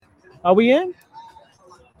Are we in?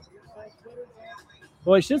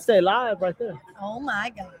 Well, it should say live right there. Oh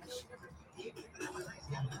my gosh.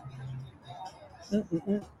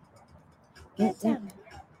 Mm-mm-mm. Get down.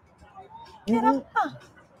 Get up.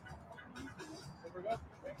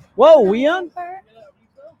 Whoa, we on?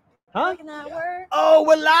 Huh? Making that word. Oh,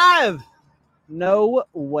 we're live. No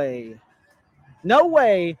way. No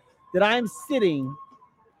way that I am sitting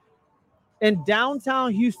in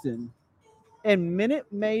downtown Houston in Minute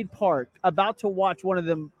Maid Park about to watch one of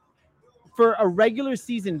them for a regular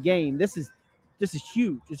season game. This is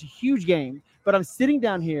huge. It's a huge game. But I'm sitting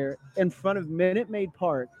down here in front of Minute Maid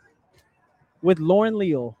Park with Lauren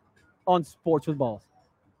Leal on Sports with Balls.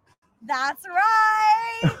 That's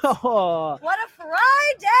right. Oh, What a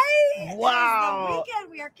Friday. wow. It is the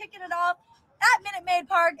weekend. We are kicking it off at Minute Maid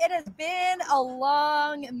Park. It has been a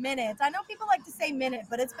long minute. I know people like to say minute,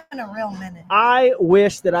 but it's been a real minute. I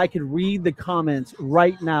wish that I could read the comments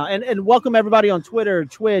right now. And welcome everybody on Twitter,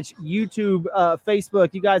 Twitch, YouTube,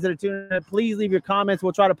 Facebook. You guys that are tuning in, please leave your comments.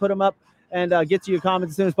 We'll try to put them up and get to your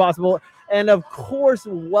comments as soon as possible. And of course,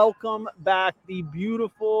 welcome back the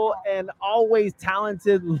beautiful and always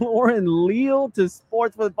talented Lauren Leal to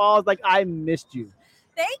Sports with Balls. Like, I missed you.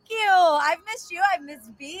 Thank you. I've missed you. I've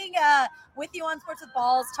missed being with you on Sports with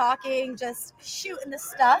Balls, talking, just shooting the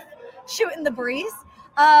stuff, shooting the breeze.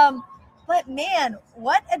 But man,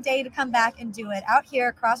 what a day to come back and do it out here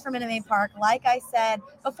across from Minute Maid Park. Like I said,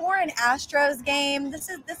 before an Astros game, this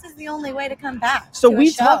is the only way to come back. So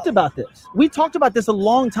we talked about this. We talked about this a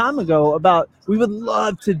long time ago about we would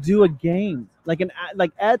love to do a game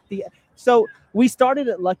so we started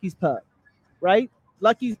at Lucky's Pub, right?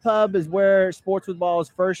 Lucky's Pub is where Sports with Balls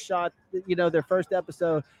first shot, their first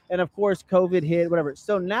episode. And of course, COVID hit, whatever.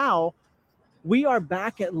 So now we are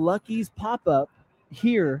back at Lucky's Pop-Up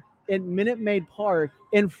here in Minute Maid Park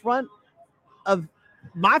in front of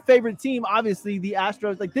my favorite team, obviously the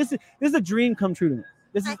Astros. Like, this is a dream come true to me.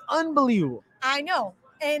 This is unbelievable. I know.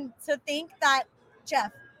 And to think that,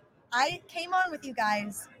 Jeff, I came on with you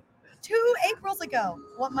guys 2 Aprils ago.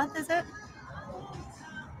 What month is it?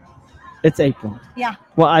 It's April. Yeah.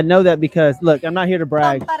 Well, I know that because, look, I'm not here to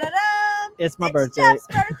brag. Bum-ba-da-dum. It's my birthday. Jeff's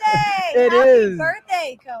birthday. It Happy is.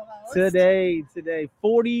 birthday, co-host. Today,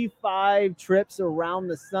 45 trips around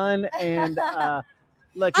the sun, and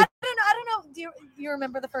look. I don't know. Do you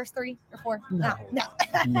remember the first 3 or 4? No.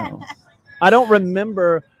 No. I don't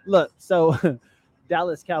remember. Look, so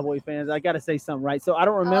Dallas Cowboy fans, I got to say something, right? So I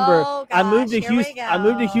don't remember. Oh, gosh, I moved to here we Houston. go. I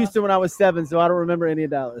moved to Houston when I was 7, so I don't remember any of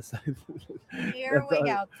Dallas. Here we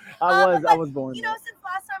go. I was born. Since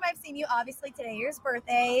last time I've seen you, obviously today your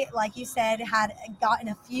birthday, like you said, had gotten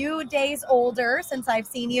a few days older since I've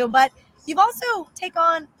seen you, but you've also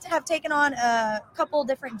taken on a couple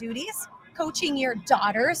different duties, coaching your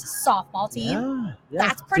daughter's softball team. Yeah,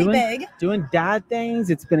 that's pretty big. Doing dad things.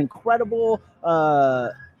 It's been incredible.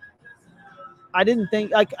 I didn't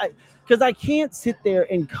think because I can't sit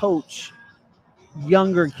there and coach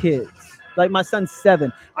younger kids. Like, my son's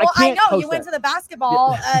 7. Well, I can't know you went to the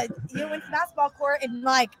basketball. You went to the basketball court and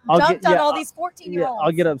jumped on all these 14-year-olds.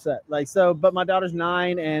 I'll get upset. But my daughter's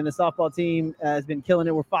 9, and the softball team has been killing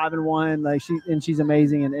it. We're 5-1. Like, she's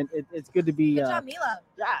amazing, and it's good to be. Good job, Mila.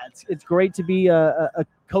 Yeah, it's great to be a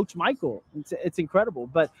Coach Michael. It's incredible.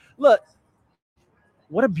 But look,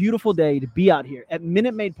 what a beautiful day to be out here at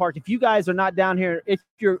Minute Maid Park. If you guys are not down here, if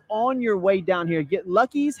you're on your way down here,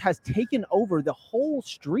 Lucky's has taken over the whole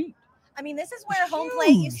street. I mean, this is where home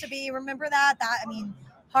plate used to be. Remember that?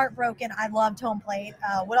 Heartbroken. I loved home plate.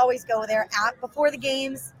 Would always go there before the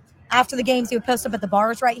games. After the games, he would post up at the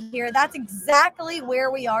bars right here. That's exactly where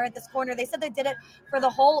we are at this corner. They said they did it for the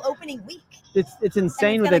whole opening week. It's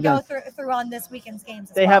insane what they've done. Go through on this weekend's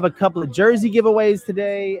games. They have a couple of jersey giveaways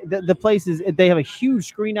today. The place they have a huge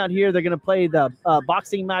screen out here. They're going to play the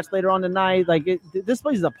boxing match later on tonight. This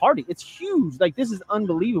place is a party. It's huge. This is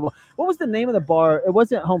unbelievable. What was the name of the bar? It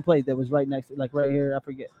wasn't Home Plate that was right next to, right here. I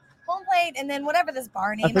forget. Home plate, and then whatever this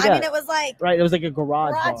bar name. It was right. It was like a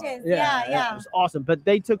garage bar. Yeah. It was awesome. But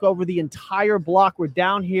they took over the entire block. We're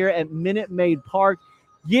down here at Minute Maid Park,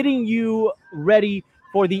 getting you ready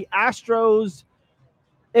for the Astros,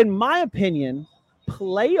 in my opinion,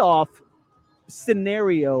 playoff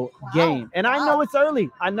scenario game. And I know it's early.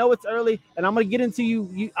 And I'm gonna get into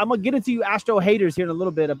you Astro haters here in a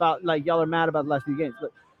little bit about y'all are mad about the last few games.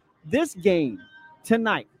 But this game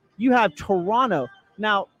tonight, you have Toronto.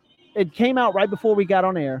 Now, it came out right before we got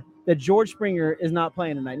on air that George Springer is not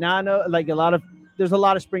playing tonight. Now, I know there's a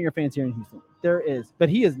lot of Springer fans here in Houston. There is, but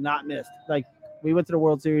he is not missed. We went to the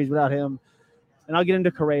World Series without him, and I'll get into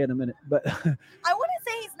Correa in a minute. But I wouldn't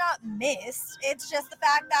say he's not missed. It's just the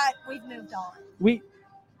fact that we've moved on.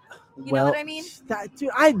 You know what I mean? Dude,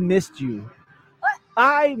 I missed you. What?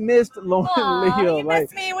 I missed Lauren Leal. You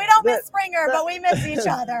miss me. We don't miss Springer, but we miss each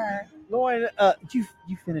other. Lauren, you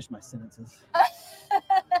finished my sentences.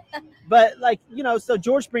 But so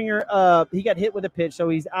George Springer, he got hit with a pitch, so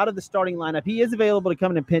he's out of the starting lineup. He is available to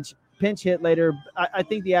come in and pinch hit later. I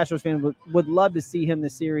think the Astros fan would love to see him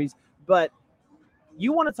this series. But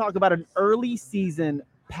you want to talk about an early season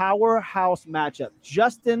powerhouse matchup.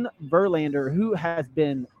 Justin Verlander, who has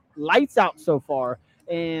been lights out so far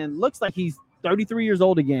and looks like he's 33 years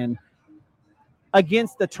old again,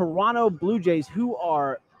 against the Toronto Blue Jays, who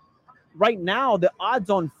are right now the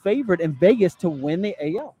odds-on favorite in Vegas to win the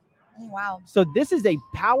AL. Wow. So this is a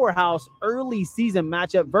powerhouse early season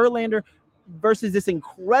matchup. Verlander versus this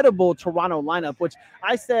incredible Toronto lineup, which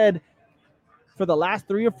I said for the last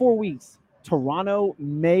 3 or 4 weeks, Toronto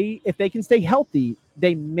may, if they can stay healthy,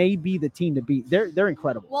 they may be the team to beat. They're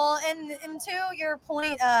incredible. Well, and to your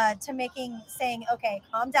point, saying, okay,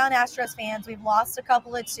 calm down, Astros fans. We've lost a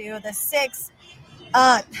couple of two. The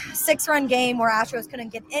six-run game where Astros couldn't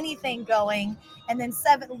get anything going, and then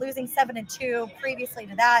losing 7-2 previously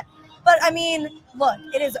to that. But I mean, look,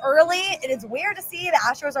 it is early. It is weird to see the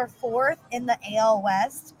Astros are 4th in the AL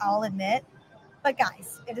West, I'll admit. But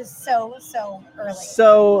guys, it is so early.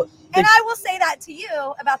 And I will say that to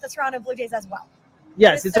you about the Toronto Blue Jays as well.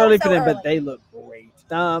 Yes, it's early for them, but they look great.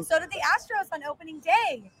 So did the Astros on opening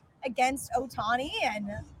day against Ohtani and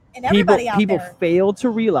everybody out there. People fail to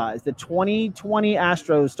realize the 2020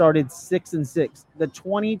 Astros started 6-6. The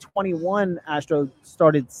 2021 Astros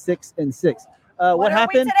started 6-6. What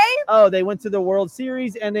happened today? Oh, they went to the World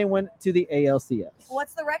Series and they went to the ALCS.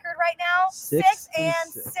 What's the record right now?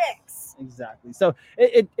 6-6. Exactly. So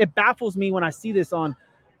it baffles me when I see this on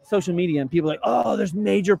social media and people are like, oh, there's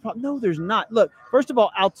major problems. No, there's not. Look, first of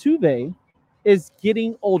all, Altuve is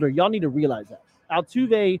getting older. Y'all need to realize that.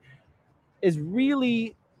 Altuve is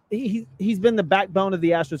really he's been the backbone of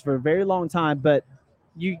the Astros for a very long time, but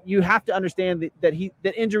you have to understand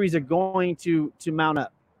that injuries are going to mount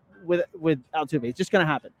up with Altuve. It's just going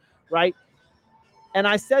to happen, right? And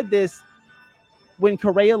I said this when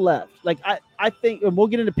Correa left. Like I think, and we'll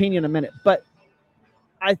get into opinion in a minute, but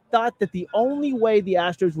I thought that the only way the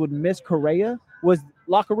Astros would miss Correa was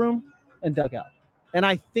locker room and dugout. And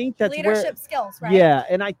I think that's leadership skills, right? Yeah,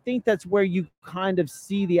 and I think that's where you kind of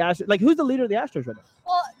see the Astros. Like, who's the leader of the Astros right now?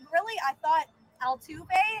 Well, really, I thought Altuve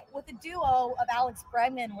with the duo of Alex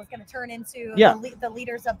Bregman was going to turn into the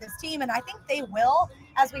leaders of this team, and I think they will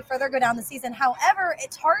as we further go down the season. However,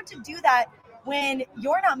 it's hard to do that when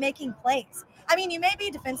you're not making plays. I mean, you may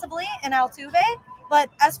be defensively in Altuve, but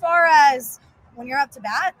as far as when you're up to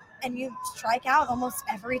bat and you strike out almost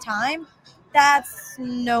every time, that's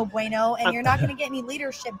no bueno, and you're not going to get any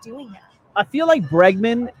leadership doing that. I feel like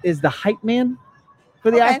Bregman is the hype man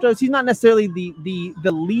for the Astros. He's not necessarily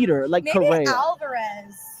the leader like maybe Correa.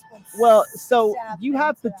 Alvarez. Well, so you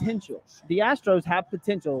have potential. The Astros have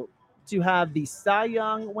potential to have the Cy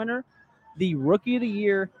Young winner, the Rookie of the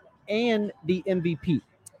Year, and the MVP,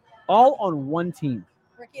 all on one team.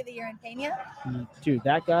 Rookie of the Year in Pena? Dude,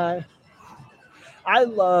 that guy, I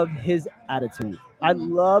love his attitude. I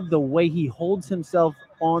love the way he holds himself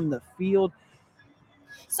on the field.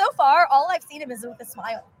 So far, all I've seen him is with a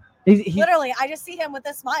smile. Literally, I just see him with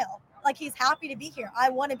a smile. Like, he's happy to be here.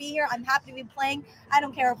 I want to be here. I'm happy to be playing. I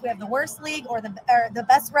don't care if we have the worst league or the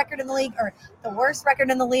best record in the league or the worst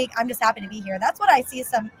record in the league. I'm just happy to be here. That's what I see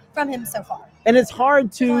from him so far. And it's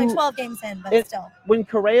hard to... There's only 12 games in, but still. When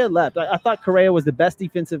Correa left, I thought Correa was the best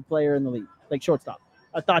defensive player in the league, like shortstop.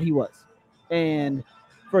 I thought he was. And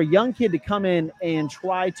for a young kid to come in and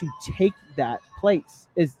try to take that place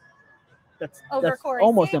that's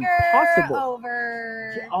almost Seager, impossible.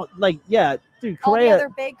 Dude,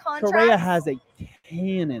 Correa has a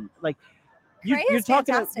cannon. Like you're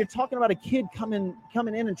talking about a kid coming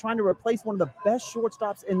in and trying to replace one of the best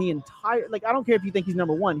shortstops in the entire. Like, I don't care if you think he's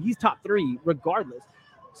number one, he's top 3 regardless.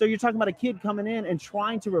 So you're talking about a kid coming in and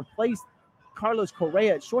trying to replace Carlos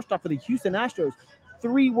Correa at shortstop for the Houston Astros.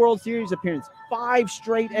 3 World Series appearances, 5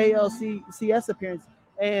 straight ALCS appearances,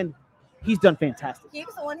 and he's done fantastic. He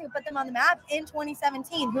was the one who put them on the map in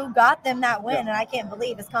 2017, who got them that win, and I can't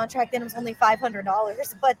believe his contract then was only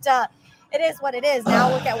 $500. But it is what it is.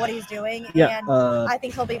 Now look at what he's doing, and I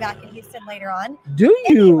think he'll be back in Houston later on. Do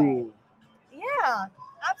you? Anyway, yeah,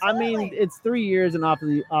 absolutely. I mean, it's 3 years and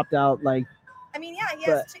opt out. Like, I mean, yeah, he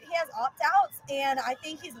has opt-outs, and I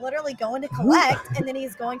think he's literally going to collect, and then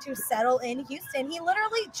he's going to settle in Houston. He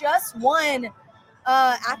literally just won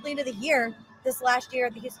Athlete of the Year this last year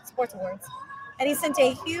at the Houston Sports Awards. and he sent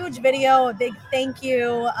a huge video, a big thank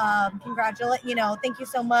you, thank you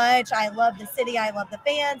so much. I love the city, I love the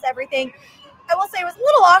fans, everything. I will say it was a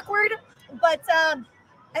little awkward, but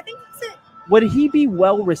I think that's it. Would he be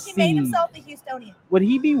well received? He made himself a Houstonian. Would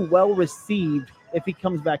he be well received if he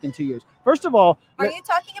comes back in 2 years? First of all, are you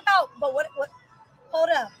talking about? But what? Hold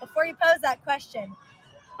up, before you pose that question.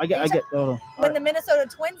 I get. When the Minnesota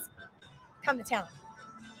Twins come to town.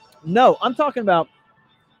 No, I'm talking about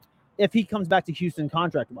if he comes back to Houston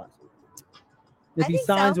contract-wise. If he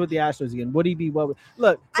signs with the Astros again, would he be well?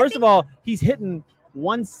 Look, first of all, he's hitting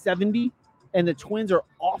 170. And the Twins are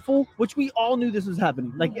awful, which we all knew this was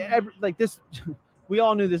happening. We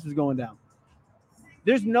all knew this was going down.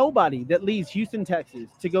 There's nobody that leaves Houston, Texas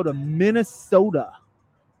to go to Minnesota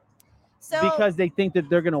because they think that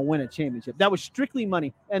they're going to win a championship. That was strictly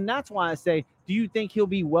money. And that's why I say, do you think he'll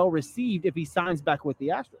be well received if he signs back with the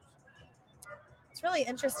Astros? It's really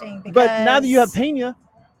interesting. But now that you have Pena,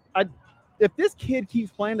 if this kid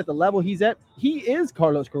keeps playing at the level he's at, he is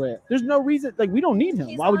Carlos Correa. There's no reason, we don't need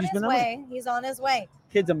him. Why would you spend that money? He's on his way.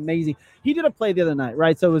 Kid's amazing. He did a play the other night,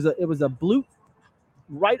 right? So it was a bloop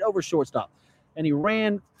right over shortstop, and he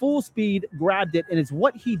ran full speed, grabbed it, and it's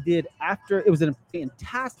what he did after. It was a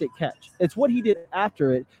fantastic catch. It's what he did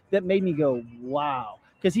after it that made me go, wow,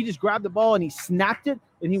 because he just grabbed the ball and he snapped it,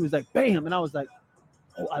 and he was like, bam, and I was like,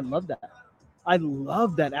 oh, I love that. I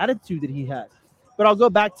love that attitude that he has. But I'll go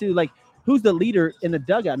back to who's the leader in the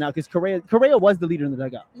dugout now? Because Correa was the leader in the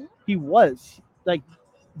dugout. Mm-hmm. He was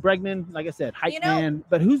Bregman, like I said, hype man.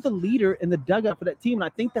 But who's the leader in the dugout for that team? And I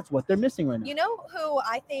think that's what they're missing right now. You know who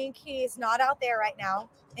I think he's not out there right now?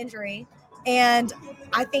 Injury. And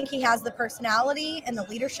I think he has the personality and the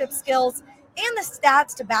leadership skills and the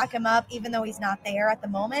stats to back him up, even though he's not there at the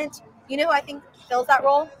moment. You know who I think fills that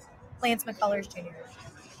role? Lance McCullers Jr.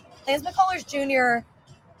 Lance McCullers Jr.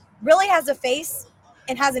 really has a face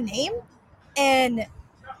and has a name, and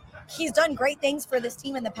he's done great things for this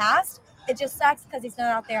team in the past. It just sucks because he's not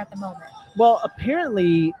out there at the moment. Well,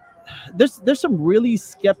 apparently there's some really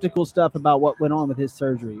skeptical stuff about what went on with his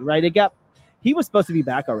surgery, right? He was supposed to be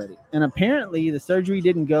back already, and apparently the surgery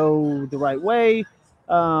didn't go the right way,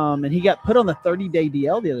 and he got put on the 30-day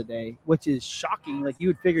DL the other day, which is shocking. You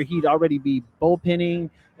would figure he'd already be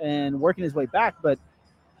bullpenning and working his way back, but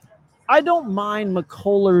I don't mind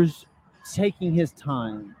McCullers taking his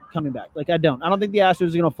time coming back. I don't think the Astros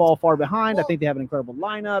are going to fall far behind. I think they have an incredible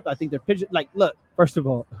lineup. I think they're pitching. Look, first of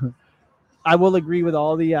all, I will agree with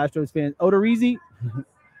all the Astros fans. Odorizzi,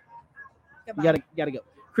 you gotta go.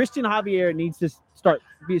 Christian Javier needs to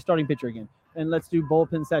be a starting pitcher again, and let's do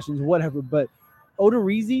bullpen sessions, whatever. But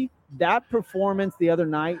Odorizzi, that performance the other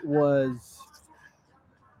night was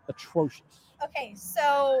atrocious. Okay,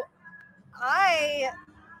 so I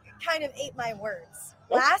kind of ate my words.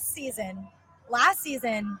 Last season,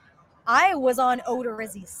 I was on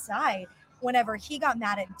Odorizzi's side whenever he got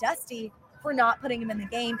mad at Dusty for not putting him in the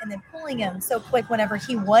game and then pulling him so quick whenever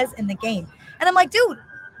he was in the game. And I'm like, dude,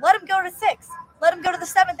 let him go to 6. Let him go to the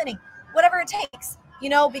 7th inning, whatever it takes,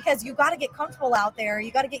 because you got to get comfortable out there.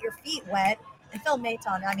 You got to get your feet wet. And Phil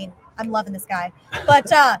Maton, I'm loving this guy.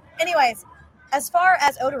 But anyways, as far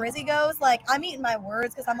as Odorizzi goes, I'm eating my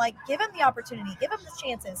words because I'm like, give him the opportunity. Give him the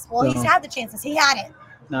chances. Well, he's had the chances. He had it.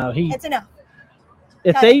 No, it's enough.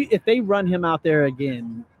 If they run him out there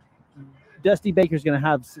again, Dusty Baker's going to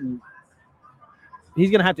have he's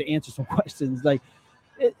going to have to answer some questions. And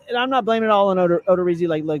I'm not blaming it all on Odorizzi.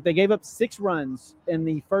 Look, they gave up 6 runs in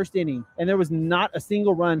the first inning, and there was not a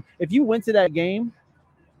single run. If you went to that game,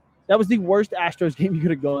 that was the worst Astros game you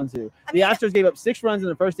could have gone to. The Astros gave up 6 runs in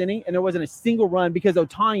the first inning, and there wasn't a single run because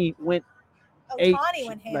Ohtani went ham.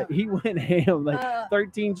 He went ham,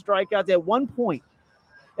 13 strikeouts. At one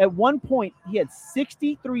point, he had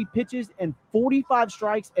 63 pitches and 45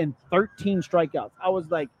 strikes and 13 strikeouts. I was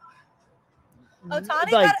like,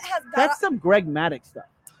 Ohtani that's some Greg Maddux stuff.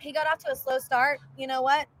 He got off to a slow start, you know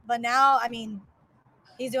what? But now,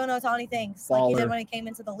 he's doing Ohtani things like he did when he came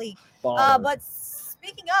into the league. But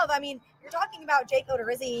speaking of, you're talking about Jake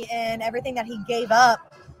Odorizzi and everything that he gave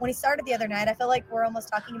up when he started the other night. I feel like we're almost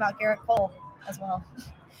talking about Garrett Cole as well.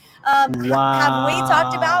 Wow.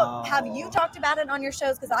 Have you talked about it on your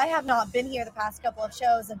shows? Because I have not been here the past couple of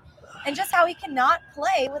shows, and just how he cannot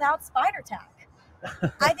play without spider tack.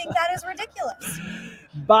 I think that is ridiculous.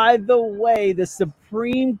 By the way, the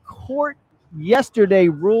Supreme Court yesterday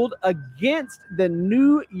ruled against the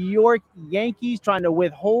New York Yankees trying to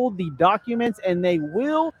withhold the documents, and they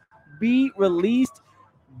will be released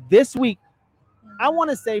this week. I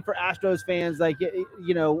want to say for Astros fans, like,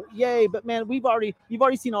 yay, but man, you've already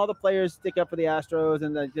seen all the players stick up for the Astros,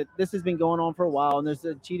 and this has been going on for a while, and there's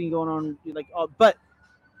cheating going on, but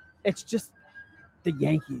it's just the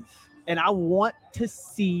Yankees, and I want to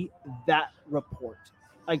see that report.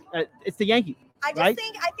 Like, it's the Yankees. I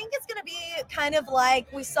think it's going to be kind of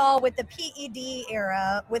like we saw with the PED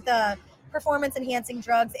era, with the performance enhancing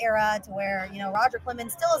drugs era, to where Roger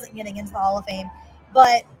Clemens still isn't getting into the Hall of Fame,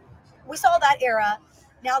 but we saw that era.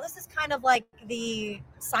 Now this is kind of like the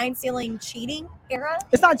sign stealing cheating era.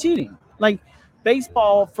 It's not cheating. Like,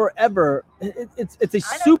 baseball forever, it's a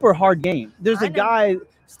super hard game. There's a guy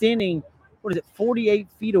standing, 48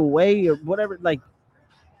 feet away or whatever, like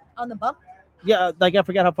on the bump. Yeah, like I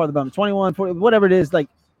forgot how far the bump, 21, 40, whatever it is. Like,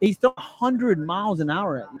 he's still 100 miles an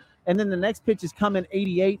hour at you. And then the next pitch is coming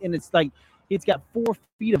 88, and it's like it's got 4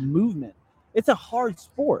 feet of movement. It's a hard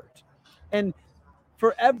sport. And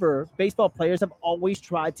forever, baseball players have always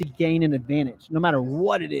tried to gain an advantage, no matter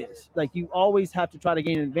what it is. Like, you always have to try to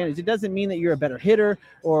gain an advantage. It doesn't mean that you're a better hitter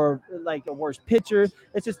or like a worse pitcher.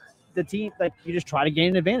 It's just the team, like, you just try to gain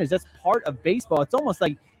an advantage. That's part of baseball. It's almost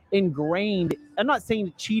like ingrained. I'm not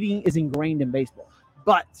saying cheating is ingrained in baseball,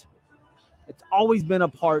 but it's always been a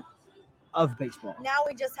part of baseball. Now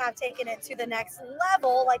we just have taken it to the next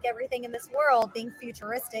level, like everything in this world, being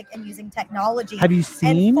futuristic and using technology. Have you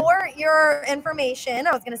seen? And for your information,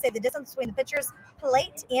 I was going to say the distance between the pitcher's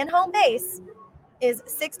plate and home base is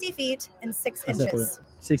 60 feet and 6 inches.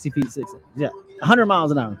 60 feet, 6 inches. Yeah, 100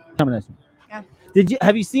 miles an hour coming at you. Yeah.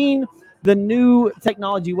 Have you seen the new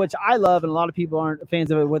technology, which I love, and a lot of people aren't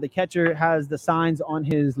fans of it, where the catcher has the signs on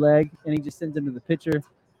his leg and he just sends them to the pitcher?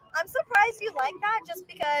 I'm surprised you like that, just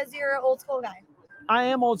because you're an old school guy. I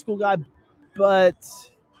am old school guy, but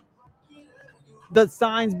the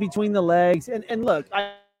signs between the legs, and look,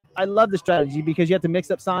 I love the strategy because you have to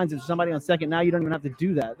mix up signs. If there's somebody on second, now you don't even have to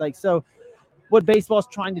do that. Like, so what baseball's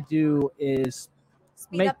trying to do is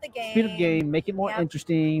speed up the game, make it more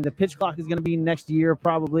interesting. The pitch clock is going to be next year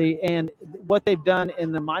probably, and what they've done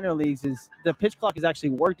in the minor leagues is the pitch clock has actually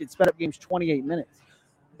worked. It sped up games 28 minutes.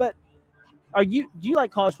 But do you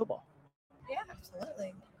like college football? Yeah,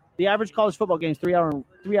 absolutely. The average college football game is 3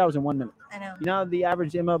 hours and 1 minute. I know. You know how the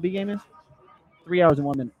average MLB game is? 3 hours and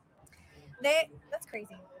 1 minute. That's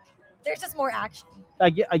crazy. There's just more action. I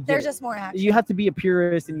get There's it. just more action. You have to be a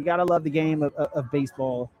purist, and you got to love the game of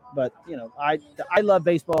baseball. But I love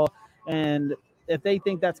baseball, and if they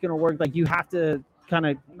think that's going to work, like, you have to kind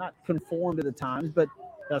of not conform to the times, but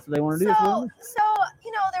that's what they want to do. So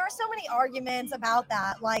there were so many arguments about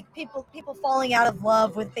that, like people falling out of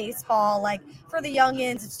love with baseball. Like, for the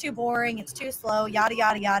youngins, it's too boring, it's too slow, yada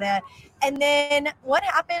yada yada. And then what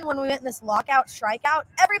happened when we went in this lockout strikeout?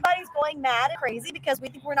 Everybody's going mad and crazy because we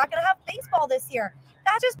think we're not going to have baseball this year.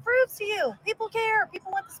 That just proves to you people care.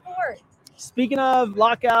 People want the sport. Speaking of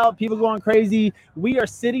lockout, people going crazy, we are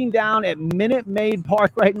sitting down at Minute Maid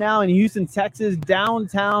Park right now in Houston, Texas,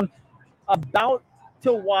 downtown, about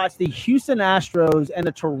to watch the Houston Astros and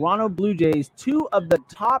the Toronto Blue Jays, two of the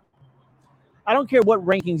top, I don't care what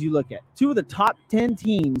rankings you look at, two of the top 10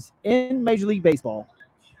 teams in Major League Baseball,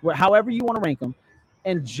 however you want to rank them,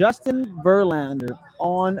 and Justin Verlander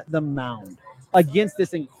on the mound against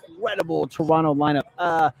this incredible Toronto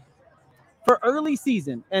lineup. For early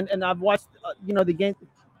season, and I've watched the game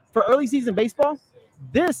for early season baseball,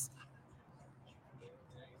 this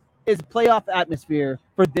is playoff atmosphere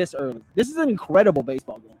for this early. This is an incredible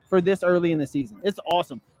baseball game for this early in the season. It's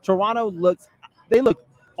awesome. Toronto look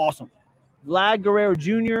awesome. Vlad Guerrero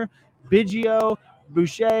Jr., Biggio,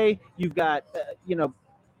 Boucher. You've got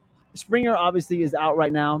Springer obviously is out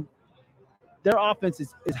right now. Their offense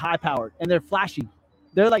is high powered and they're flashy.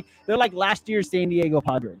 They're like last year's San Diego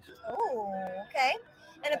Padres. Oh, okay.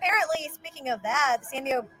 And apparently, speaking of that,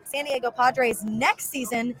 the San Diego Padres next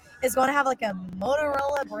season is going to have like a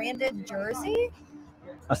Motorola branded jersey.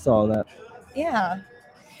 I saw that. Yeah.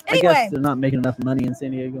 Anyway, I guess they're not making enough money in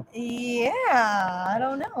San Diego. Yeah, I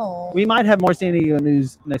don't know. We might have more San Diego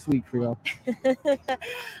news next week for y'all.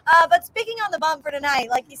 But speaking on the bump for tonight,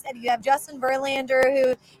 like you said, you have Justin Verlander,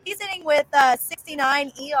 who he's hitting with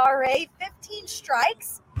 69 ERA, 15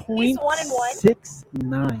 strikes. He's 1-1.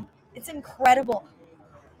 6.9. It's incredible.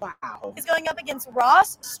 Wow. He's going up against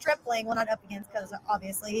Ross Stripling. Well, not up against, because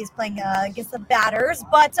obviously he's playing against the batters.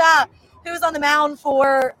 But who's on the mound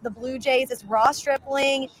for the Blue Jays is Ross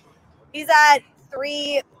Stripling. He's at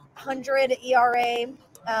 300 ERA,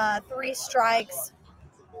 3 strikes.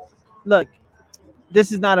 Look,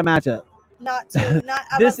 this is not a matchup. Not a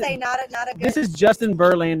good. This is Justin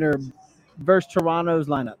Verlander versus Toronto's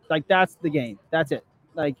lineup. Like, that's the game. That's it.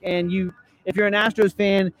 Like, and if you're an Astros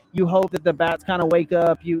fan, you hope that the bats kind of wake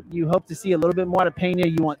up. You hope to see a little bit more out of Pena.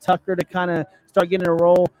 You want Tucker to kind of start getting a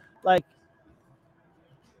roll. Like,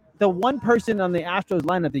 the one person on the Astros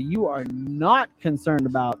lineup that you are not concerned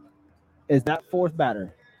about is that fourth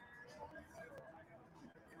batter.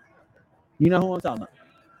 You know who I'm talking about.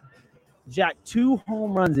 Jack 2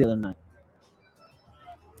 home runs the other night.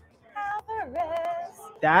 Alvarez.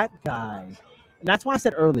 That guy. And that's why I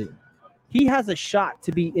said earlier, he has a shot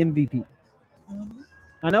to be MVP.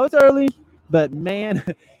 I know it's early, but man,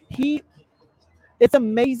 it's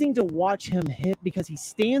amazing to watch him hit because he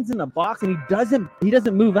stands in the box and he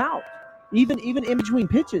doesn't move out. Even in between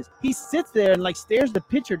pitches. He sits there and like stares the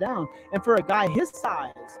pitcher down. And for a guy his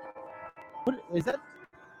size, what is that?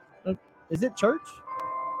 Is it church?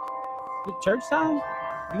 Is it church time?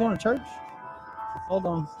 You going to church? Hold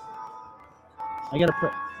on. I gotta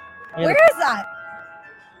pray. Where is that?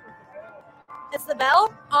 It's the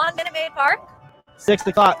bell on Minute Maid Park. 6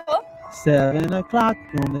 o'clock. 7 o'clock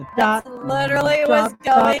on the dot. That's literally was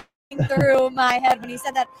going through my head when he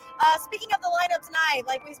said that. Speaking of the lineup tonight,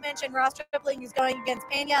 like we mentioned, Ross Stripling is going against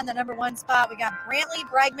Pena in the number 1 spot. We got Brantley,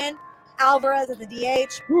 Bregman, Alvarez at the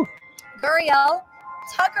DH. Whew. Gurriel,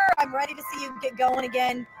 Tucker, I'm ready to see you get going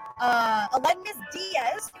again. Aledmus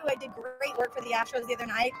Diaz, who I did great work for the Astros the other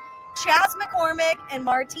night. Chas McCormick and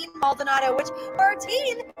Martin Maldonado, which Martin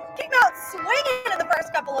came out swinging in the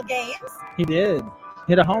first couple of games. He did.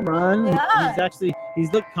 Hit a home run. Yeah.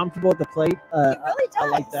 He's looked comfortable at the plate. He really does. I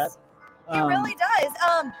like that. He really does.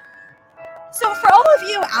 So for all of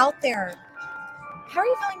you out there, how are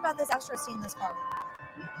you feeling about this Astros team this far?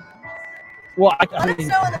 Well, Let us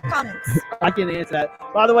know in the comments. I can answer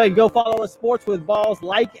that. By the way, go follow us, Sports with Balls.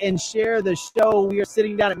 Like and share the show. We are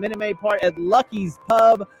sitting down at Minute Maid Park at Lucky's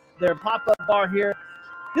Pub, their pop-up bar here.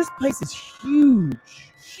 This place is huge.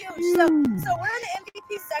 Huge. So we're in the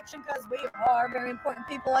MVP section because we are very important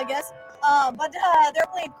people, I guess. But they're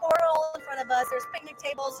playing cornhole in front of us. There's picnic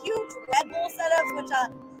tables, huge Red Bull setups, which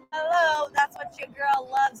hello, that's what your girl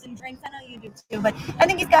loves and drinks. I know you do too. But I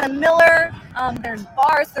think he's got a Miller. There's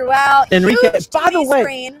bars throughout. Enrique. Huge By the TV way,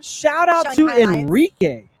 screen shout out to highlights.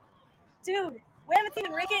 Enrique. Dude, we haven't seen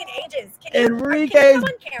Enrique in ages. Enrique's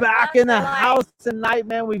back in the house tonight,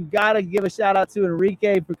 man. We've got to give a shout out to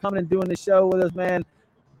Enrique for coming and doing the show with us, man.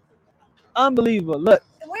 Unbelievable. Look.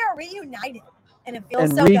 We are reunited, and it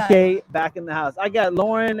feels Enrique so good. back in the house. I got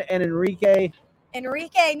Lauren and Enrique.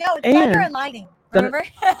 Enrique, no, it's thunder and lightning. Remember?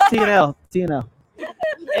 TNL.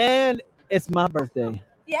 And it's my birthday.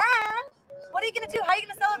 Yeah. What are you going to do? How are you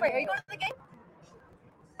going to celebrate? Are you going to the game?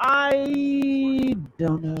 I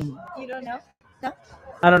don't know. You don't know? No?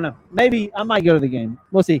 I don't know. Maybe I might go to the game.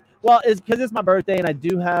 We'll see. Well, it's because it's my birthday and I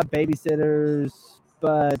do have babysitters,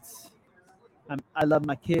 but I love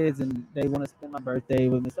my kids and they want to spend my birthday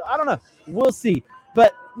with me. So I don't know. We'll see.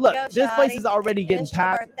 But look, this place is already getting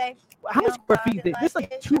packed. How much square feet? This is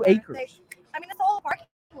like 2 acres. I mean, it's a whole parking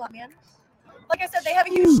lot, man. Like I said, they have a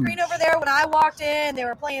huge screen over there. When I walked in, they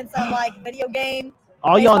were playing some like video game.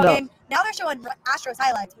 All y'all know. Now they're showing Astros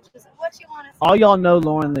highlights, which is what you want to see. All y'all know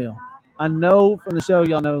Lauren Leal. I know from the show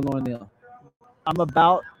y'all know Lauren Leal. I'm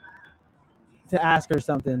about to ask her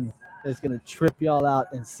something that's going to trip y'all out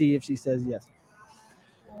and see if she says yes.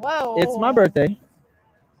 Whoa. It's my birthday.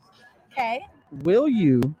 Okay. Will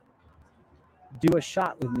you do a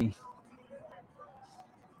shot with me?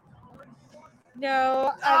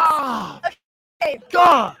 No. Okay.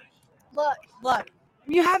 God. Look.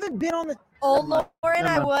 You haven't been on the... Old Lauren,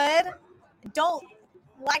 I would. Don't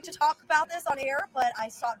like to talk about this on air, but I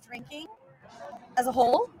stopped drinking as a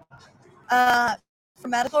whole for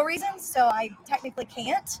medical reasons, so I technically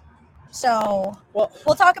can't. So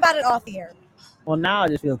we'll talk about it off the air. Well, now I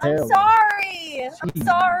just feel terrible. I'm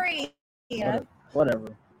sorry.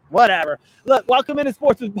 Whatever. Look, welcome into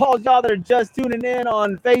Sports with Balls, y'all that are just tuning in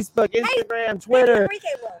on Facebook, Instagram, Twitter,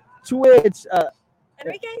 Twitch.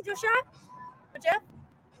 Enrique, do a shot with Jeff?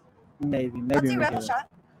 Maybe. Let's do a rebel shot.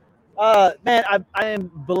 Man, I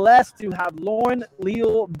am blessed to have Lauren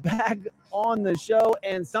Leal back on the show,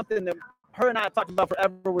 and something that her and I have talked about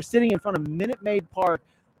forever. We're sitting in front of Minute Maid Park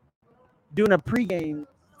doing a pregame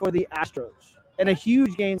for the Astros, and a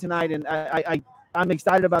huge game tonight. And I'm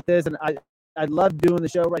excited about this, and I love doing the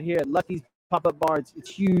show right here at Lucky's Pop-Up Bar. It's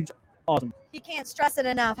huge, awesome. You can't stress it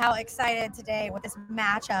enough how excited today with this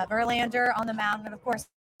matchup. Verlander on the mound, and of course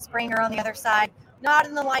Springer on the other side. Not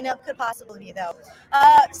in the lineup, could possibly be though.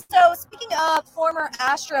 So speaking of former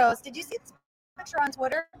Astros, did you see this picture on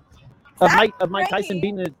Twitter? Of Mike Tyson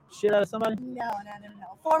beating the shit out of somebody? No.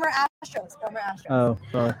 Former Astros. Oh,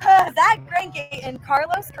 sorry. Zach Greinke and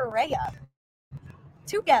Carlos Correa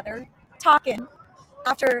together talking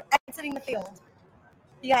after exiting the field.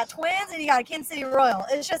 You got Twins and you got a Kansas City Royal.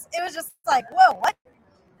 It was just like, whoa, what?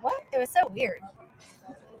 It was so weird.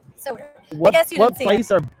 So weird. What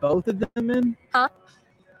place are both of them in? Huh?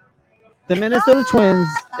 The Minnesota Twins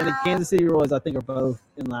and the Kansas City Royals, I think, are both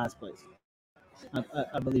in last place.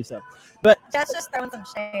 I believe so. But that's just throwing some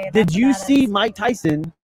shade. Did you see Mike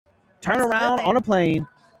Tyson turn around on a plane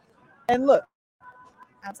and look?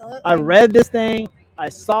 Absolutely. I read this thing. I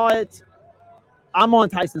saw it. I'm on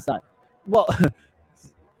Tyson's side. Well,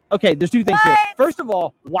 okay, there's two things here. First of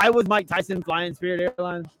all, why was Mike Tyson flying Spirit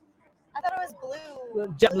Airlines? I thought it was Blue.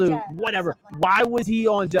 JetBlue, whatever. Why was he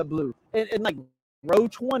on JetBlue? And like row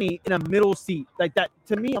 20 in a middle seat. Like that,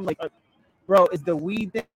 to me, I'm like, bro, is the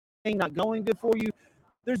weed thing not going good for you?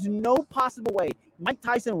 There's no possible way. Mike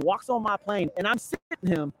Tyson walks on my plane, and I'm sitting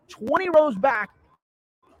him 20 rows back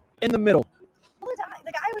in the middle.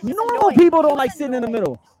 The guy was just normal annoyed. people don't like sitting in the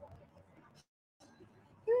middle.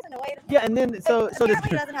 He was annoyed. Yeah, and then so apparently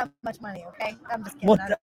he doesn't have much money. Okay, I'm just kidding. Well,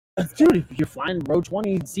 dude, if you're flying row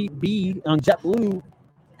 20 seat B on JetBlue,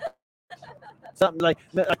 something like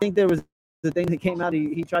I think there was the thing that came out.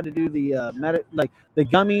 He tried to do the the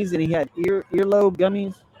gummies, and he had earlobe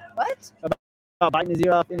gummies. What? About biting his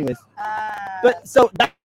ear off. Anyways, but so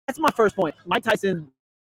that's my first point. Mike Tyson,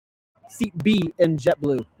 seat B in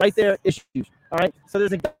JetBlue, right there. Issues. All right. So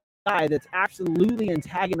there's a guy that's absolutely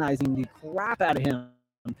antagonizing the crap out of him.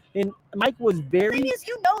 And Mike was very. The thing is,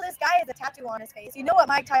 this guy has a tattoo on his face. You know what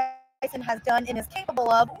Mike Tyson has done and is capable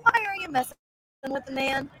of. Why are you messing with the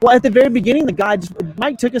man? Well, at the very beginning,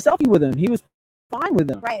 Mike took a selfie with him. He was fine with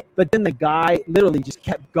him. Right. But then the guy literally just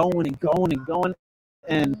kept going and going and going.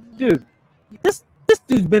 And dude, this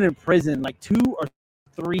dude's been in prison like 2 or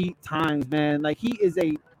 3 times, man. Like, he is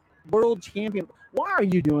a world champion. Why are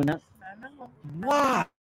you doing that? I don't know. Why?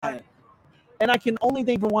 And I can only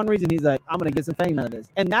think for one reason. He's like, I'm going to get some fame out of this.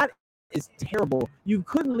 And that is terrible. You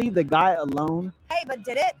couldn't leave the guy alone. Hey, but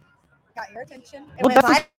did it? Got your attention. It went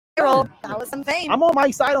viral. That was some fame. I'm on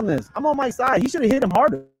Mike's side on this. I'm on Mike's side. He should have hit him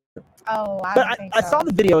harder. Oh, I saw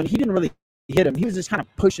the video, and he didn't really hit him. He was just kind of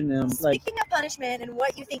pushing him. Speaking of punishment and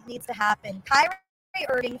what you think needs to happen, Kyrie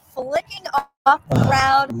Irving flicking off the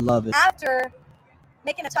ground after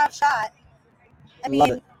making a tough shot. I mean,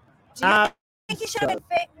 do you think he should have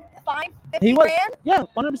been fined $50 grand? Yeah,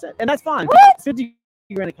 100%. And that's fine. What? $50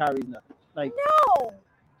 grand of Kyrie's nothing. Like, no.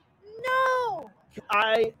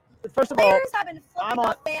 First of all, players have been flipping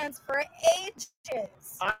off fans for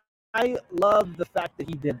ages. I love the fact that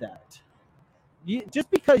he did that.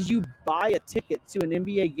 Just because you buy a ticket to an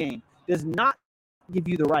NBA game does not give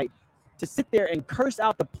you the right to sit there and curse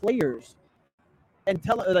out the players and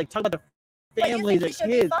talk about the families, the kids.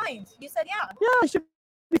 Be fined. You said yeah. Yeah, it should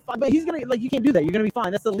be fine. But he's gonna you can't do that. You're gonna be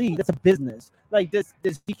fine. That's the league. That's a business. Like, does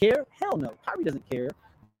he care? Hell no. Kyrie doesn't care.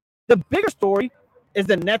 The bigger story is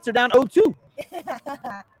the Nets are down 0-2.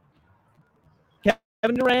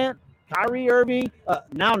 Kevin Durant, Kyrie Irving,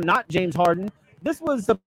 now not James Harden. This was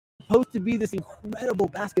supposed to be this incredible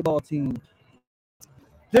basketball team.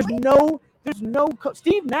 There's no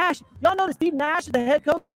Steve Nash. Y'all know that Steve Nash is the head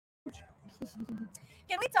coach.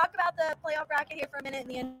 Can we talk about the playoff bracket here for a minute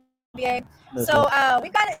in the NBA? So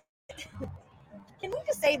we've got it. Can we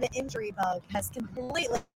just say the injury bug has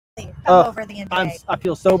completely come over the NBA? I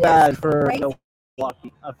feel so bad for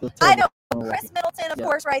Milwaukee. I know. Chris Middleton, of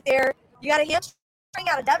course, right there. You got a hamstring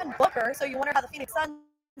out of Devin Booker, so you wonder how the Phoenix Suns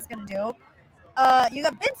is going to do. You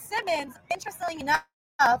got Ben Simmons, interestingly enough,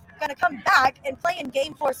 going to come back and play in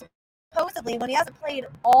Game 4 supposedly when he hasn't played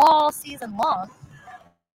all season long.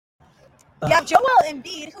 You have Joel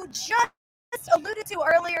Embiid, who just alluded to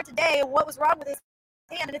earlier today what was wrong with his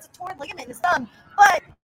hand, and it's a torn ligament in his thumb, but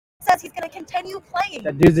says he's going to continue playing.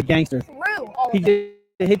 That dude's a gangster. Through all of it.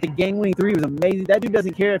 He hit the game-winning 3. It was amazing. That dude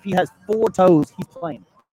doesn't care if he has 4 toes. He's playing.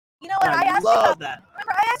 You know what? I asked you about that.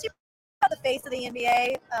 Remember, I asked you about the face of the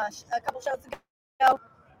NBA a couple shows ago.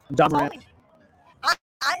 John Morant.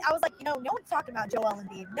 I was like, no one's talking about Joel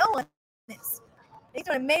Embiid. No one is. He's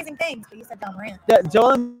doing amazing things, but you said John Morant. Yeah,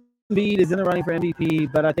 Joel Embiid is in the running for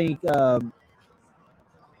MVP, but I think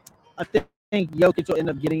Jokic will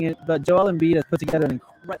end up getting it. But Joel Embiid has put together an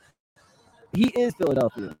incredible. He is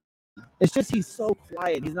Philadelphia. It's just he's so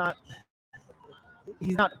quiet. He's not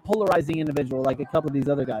polarizing individual like a couple of these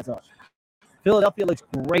other guys are. Philadelphia looks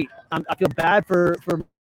great. I feel bad for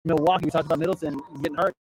Milwaukee. We talked about Middleton getting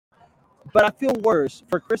hurt. But I feel worse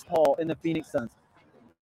for Chris Paul and the Phoenix Suns.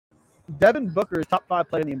 Devin Booker is top 5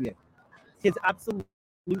 player in the NBA. He's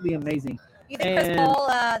absolutely amazing. You think Chris Paul,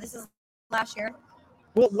 this is last year?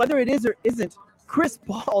 Well, whether it is or isn't, Chris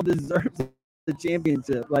Paul deserves the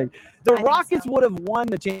championship. Like, the Rockets would have won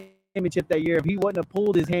the championship that year if he wouldn't have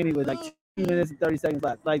pulled his hammy with like 2 minutes and 30 seconds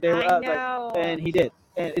left. Like they were up, and he did.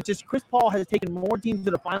 And it's just Chris Paul has taken more teams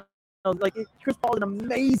to the finals. Like Chris Paul is an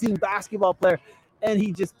amazing basketball player, and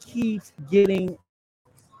he just keeps getting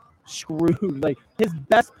screwed. Like his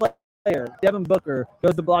best player, Devin Booker,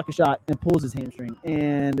 goes to block a shot and pulls his hamstring.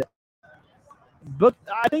 And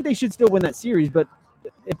I think they should still win that series, but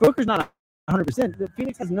if Booker's not 100%,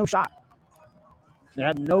 Phoenix has no shot. They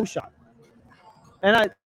have no shot.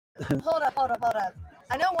 And hold up.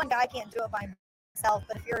 I know one guy can't do it by himself,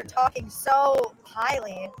 but if you're talking so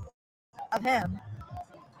highly of him,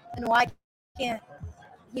 then why can't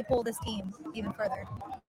he pull this team even further?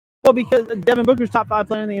 Well, because Devin Booker's top 5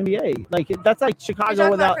 player in the NBA. Like that's like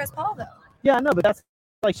Chicago without Chris Paul, though. Yeah, no, but that's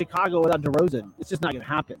like Chicago without DeRozan. It's just not going to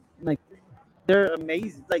happen. Like they're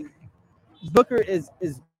amazing. Like Booker is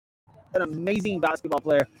an amazing basketball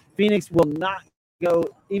player. Phoenix will not go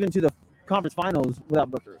even to the conference finals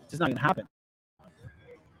without Booker. It's just not going to happen.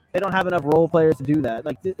 They don't have enough role players to do that.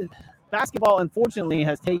 Like basketball, unfortunately,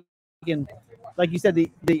 has taken, like you said,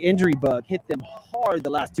 the injury bug hit them hard the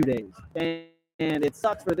last 2 days, and it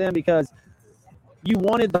sucks for them because you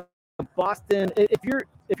wanted the Boston. If you're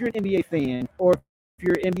an NBA fan or if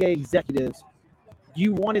you're NBA executives,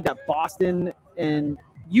 you wanted that Boston, and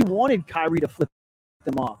you wanted Kyrie to flip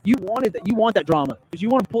them off. You want that drama because you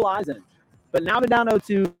want to pull eyes in. But now they're down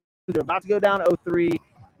 0-2. They're about to go down 0-3. Can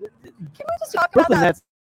we just talk Brooklyn about that?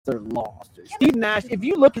 Nets are lost. Steve Nash. If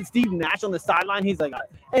you look at Steve Nash on the sideline, he's like,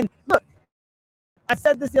 and look, I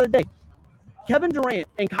said this the other day. Kevin Durant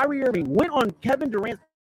and Kyrie Irving went on Kevin Durant's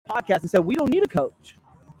podcast and said, "We don't need a coach."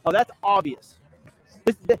 Oh, that's obvious.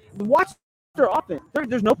 Watch their offense.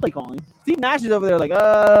 There's no play calling. Steve Nash is over there like,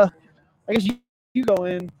 I guess you go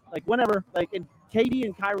in like whenever. Like, and KD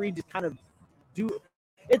and Kyrie just kind of do.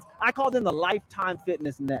 I call them the lifetime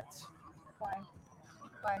fitness Nets. Why?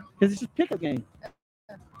 Because it's just pickup game.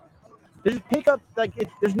 There's pickup like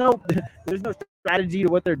there's no strategy to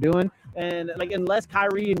what they're doing, and like unless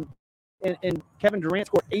Kyrie and Kevin Durant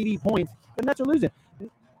score 80 points, the Nets are losing.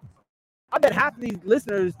 I bet half of these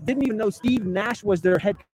listeners didn't even know Steve Nash was their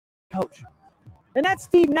head coach, and that's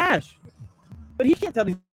Steve Nash. But he can't tell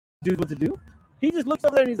these dudes what to do. He just looks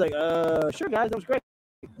over there and he's like, "Sure, guys, that was great.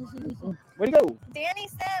 Way to go." Danny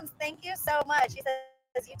Sims, thank you so much. He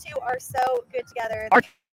says you two are so good together.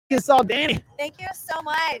 Arkansas Danny. Thank you so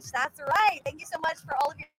much. That's right. Thank you so much for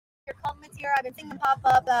all of your comments here. I've been seeing them pop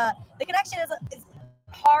up. The connection is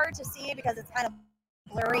hard to see because it's kind of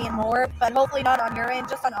blurry and more, but hopefully not on your end,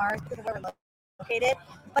 just on ours because of where we're located.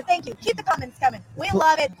 But thank you. Keep the comments coming. We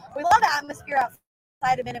love it. We love the atmosphere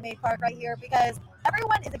outside of Minute Maid Park right here because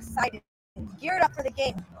everyone is excited, geared up for the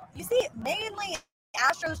game. You see mainly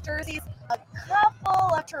Astros jerseys, a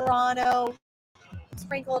couple of Toronto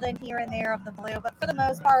sprinkled in here and there of the blue, but for the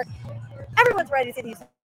most part, everyone's ready to see these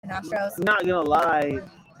Astros. I'm not gonna lie,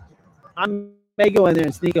 I may go in there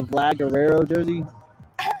and sneak a Vlad Guerrero jersey.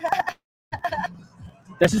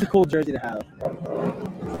 That's just a cool jersey to have.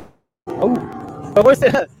 Oh, but we're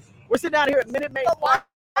sitting out here at Minute Maid. But why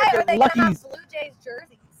are they gonna have Blue Jays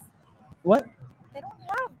jerseys? What? They don't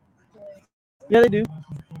have. Yeah, they do.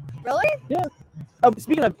 Really? Yeah. Oh,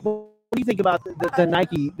 speaking of, what do you think about the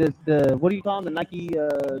Nike? The what do you call them? The Nike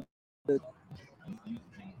the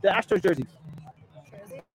Astros jerseys.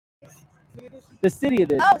 The city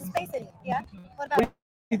edition. Oh, Space City. Yeah. What about? What do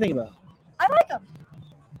you think about? I like them.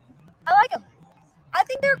 I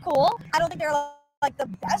think they're cool. I don't think they're like the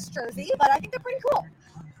best jersey, but I think they're pretty cool.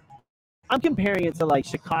 I'm comparing it to like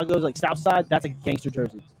Chicago's like South Side. That's a gangster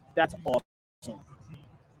jersey. That's awesome.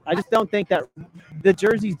 I just don't think that the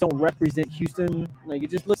jerseys don't represent Houston. Like it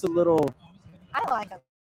just looks a little. I like them.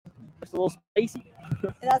 It's a little spacey.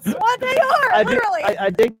 That's what they are. Literally. I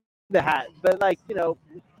dig the hat, but like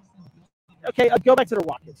okay, I'll go back to the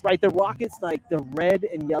Rockets. Right, the Rockets like the red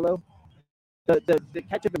and yellow, the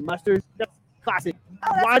ketchup and mustard. That's classic.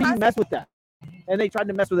 Why do you mess with that? And they tried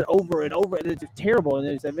to mess with it over and over, and it's just terrible.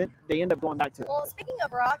 And they end up going back to it. Well, speaking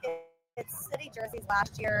of Rockets city jerseys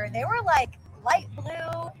last year, they were like light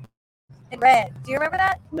blue and red. Do you remember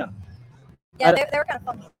that? No. Yeah, they were kind of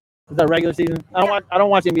funky. Is that regular season? I don't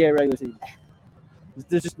watch NBA regular season.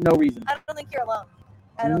 There's just no reason. I don't think you're alone.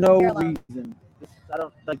 No reason. I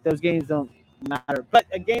don't like those games don't matter. But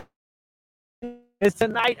a game is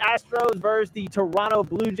tonight. Astros versus the Toronto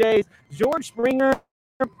Blue Jays. George Springer,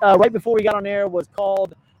 right before we got on air, was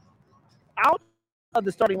called out of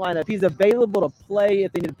the starting lineup. He's available to play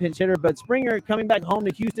if they need a pinch hitter. But Springer coming back home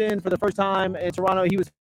to Houston for the first time in Toronto. He was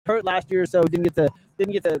hurt last year, so didn't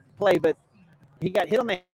get to play. But he got hit on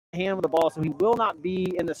the hand with the ball, so he will not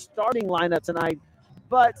be in the starting lineup tonight.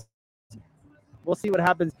 But We'll see what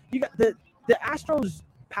happens. You got the Astros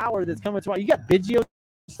power that's coming tomorrow. You got Biggio's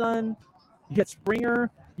son. You got Springer.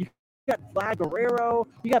 You got Vlad Guerrero.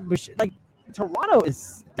 You got like Toronto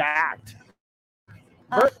is stacked.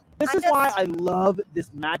 This is why I love this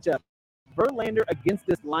matchup. Verlander against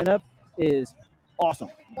this lineup is awesome.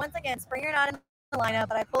 Once again, Springer not in the lineup,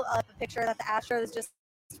 but I pulled up a picture that the Astros just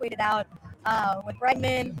tweeted out with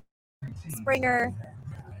Bregman, Springer,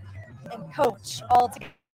 and Coach all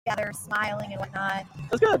together, smiling and whatnot.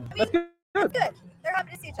 That's good. I mean, that's good. That's good. They're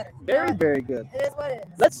happy to see each other. Very, very good. It is what it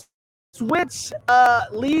is. Let's switch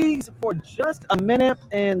leagues for just a minute,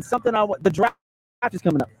 and something I want. The draft is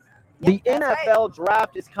coming up. Yep, the NFL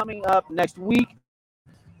draft is coming up next week,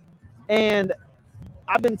 and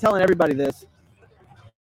I've been telling everybody this.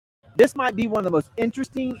 This might be one of the most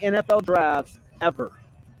interesting NFL drafts ever.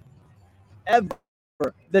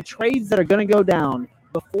 The trades that are going to go down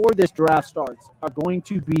before this draft starts are going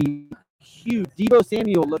to be huge. Deebo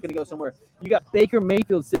Samuel looking to go somewhere. You got Baker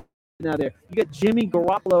Mayfield sitting out there. You got Jimmy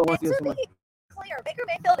Garoppolo wants to go somewhere. Clear, Baker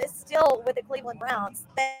Mayfield is still with the Cleveland Browns.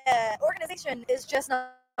 The organization is just not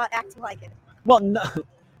acting like it. Well, no,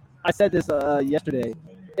 I said this yesterday.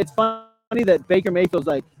 It's funny that Baker Mayfield's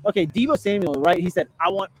like, okay, Deebo Samuel, right? He said, I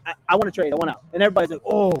want to trade. I want out. And everybody's like,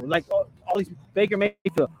 all these Baker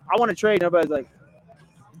Mayfield. I want to trade. And everybody's like,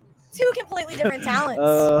 two completely different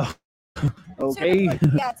talents. Okay.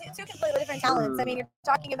 Two completely different talents. I mean, you're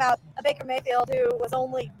talking about a Baker Mayfield who was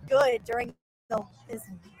only good during his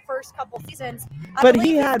first couple seasons. But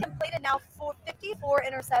he had completed now 54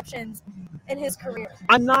 interceptions in his career.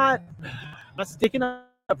 I'm not sticking up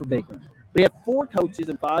for Baker. We have 4 coaches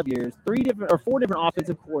in 5 years, 4 different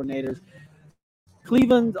offensive coordinators.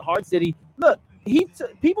 Cleveland's a hard city. Look,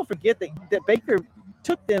 people forget that Baker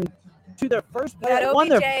took them to their first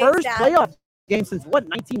playoff game since what,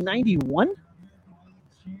 1991?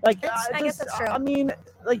 Like, I guess that's true. I mean,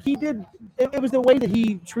 like he did. It was the way that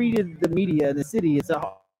he treated the media in the city. It's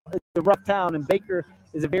a rough town, and Baker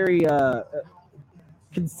is a very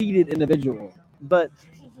conceited individual. But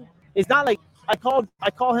it's not like I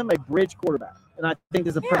call him a bridge quarterback, and I think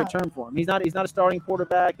there's a perfect term for him. He's not a starting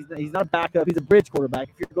quarterback. He's not a backup. He's a bridge quarterback.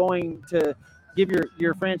 If you're going to give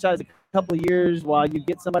your franchise a couple of years while you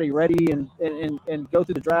get somebody ready and go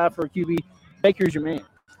through the draft for a QB, Baker's your man.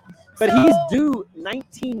 But he's due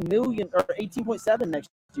 $19 million or $18.7 next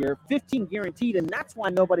year, $15 guaranteed, and that's why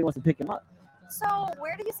nobody wants to pick him up. So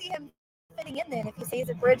where do you see him fitting in then? If you say he's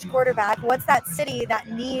a bridge quarterback, what's that city that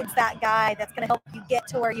needs that guy that's going to help you get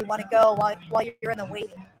to where you want to go while you're in the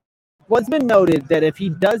waiting? Well, it's been noted that if he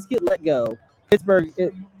does get let go, Pittsburgh's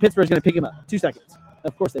going to pick him up 2 seconds.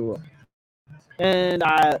 Of course they will. And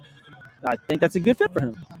I think that's a good fit for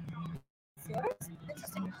him.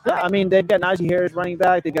 Yeah, I mean, they've got Najee Harris running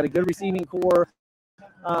back. They've got a good receiving core.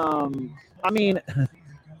 I mean,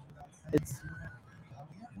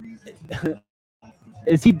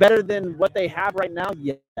 is he better than what they have right now?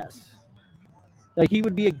 Yes. Like, he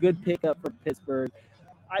would be a good pickup for Pittsburgh.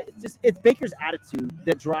 It's Baker's attitude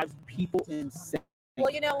that drives people insane.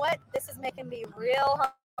 Well, you know what? This is making me real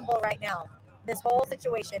humble right now. This whole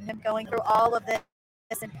situation, him going through all of this.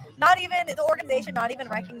 And not even the organization, not even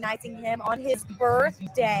recognizing him on his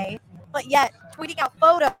birthday, but yet tweeting out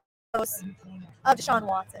photos of Deshaun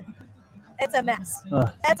Watson. It's a mess.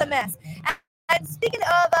 That's a mess. And speaking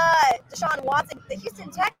of Deshaun Watson, the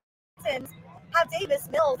Houston Texans have Davis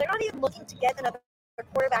Mills. They're not even looking to get another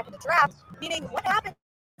quarterback in the draft, meaning what happens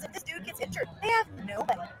if this dude gets injured? They have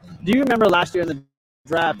nobody. Do you remember last year in the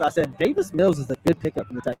draft, I said Davis Mills is a good pickup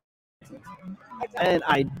from the Texans? And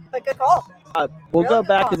a good call. We'll go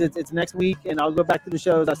back because it's next week, and I'll go back to the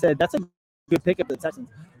shows. I said that's a good pickup for the Texans.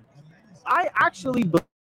 I actually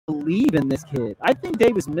believe in this kid. I think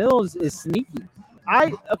Davis Mills is sneaky.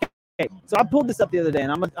 So I pulled this up the other day,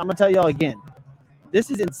 and I'm gonna tell y'all again. This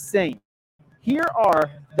is insane. Here are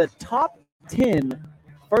the top 10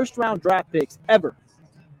 first-round draft picks ever.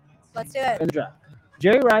 Let's do it. In the draft.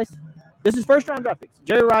 Jerry Rice. This is first-round draft picks.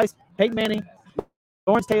 Jerry Rice, Peyton Manning,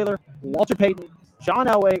 Lawrence Taylor, Walter Payton, Sean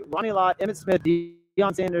Elway, Ronnie Lott, Emmitt Smith,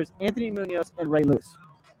 Deion Sanders, Anthony Munoz, and Ray Lewis.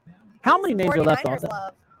 How many names are left off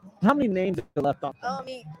that? How many names are left off that? Oh, I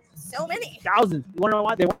mean, so many. Thousands. You want to know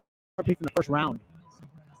why? They weren't picked in the first round.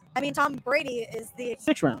 I mean, Tom Brady is the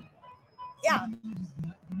 6th round. Yeah.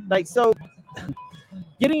 Like, so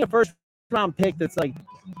getting a first-round pick that's like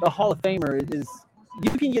a Hall of Famer is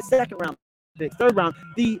you can get second-round picks, third round.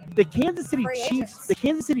 The Kansas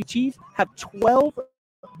City Chiefs have 12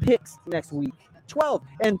 picks next week. 12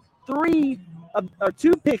 and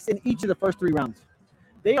 2 picks in each of the first 3 rounds.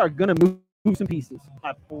 They are going to move some pieces.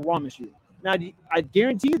 I promise you. Now, I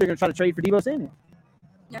guarantee you they're going to try to trade for Deebo Samuel.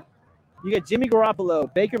 Yeah. You got Jimmy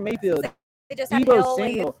Garoppolo, Baker Mayfield, Debo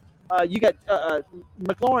Samuel. You got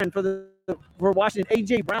McLaurin for Washington,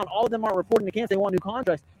 AJ Brown. All of them are reporting to Kansas. They want new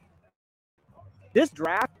contracts. This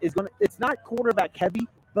draft it's not quarterback heavy,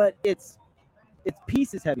 but it's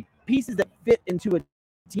pieces heavy. Pieces that fit into a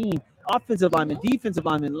team. Offensive linemen, defensive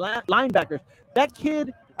linemen, linebackers. That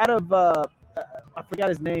kid out of I forgot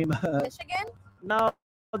his name. Michigan? No,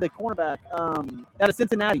 the cornerback out of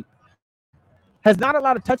Cincinnati has not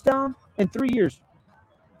allowed a touchdown in 3 years.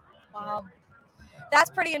 Wow, that's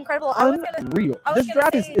pretty incredible. Unreal. This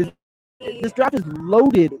draft is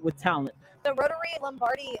loaded with talent. The Rotary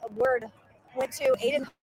Lombardi Award went to Aiden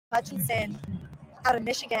Hutchinson out of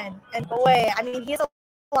Michigan, and boy, I mean, he's a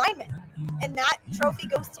lineman, and that trophy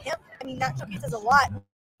goes to him. I mean, that trophy says a lot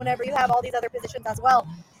whenever you have all these other positions as well.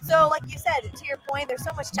 So, like you said, to your point, there's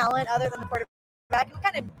so much talent other than the quarterback. We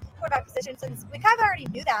kind of quarterback position, since we kind of already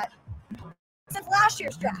knew that since last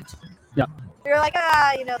year's draft. Yeah. We were like,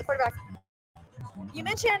 the quarterback. You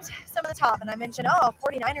mentioned some of the top, and I mentioned,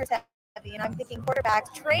 49ers heavy, and I'm thinking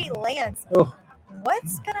quarterback, Trey Lance. Oh.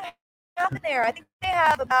 What's going to happen there? I think they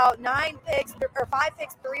have about 9 picks, or 5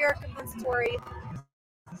 picks, 3 are compensatory.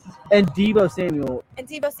 And Deebo Samuel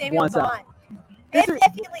wants gone. If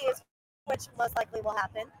he leaves, which most likely will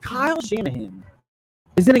happen. Kyle Shanahan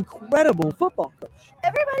is an incredible football coach.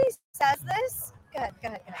 Everybody says this. Go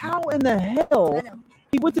ahead. How in the hell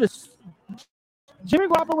he went to Jimmy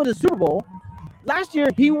Garoppolo went to the Super Bowl. Last year,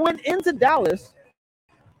 he went into Dallas,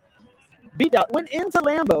 went into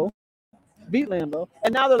Lambeau, beat Lambeau,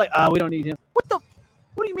 and now they're like, we don't need him. What do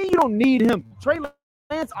you mean you don't need him? Trey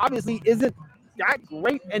Lance obviously isn't that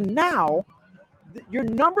great, and now your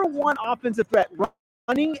number one offensive threat,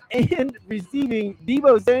 running and receiving,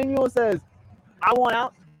 Deebo Samuel says, I want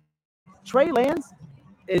out. Trey Lance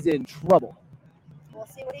is in trouble. We'll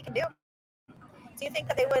see what he can do. Do you think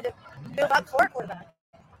that they would move up for a quarterback,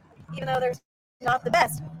 even though there's not the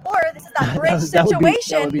best? Or this is that bridge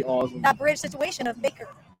situation. That would be awesome. That bridge situation of Baker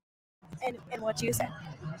and what you said.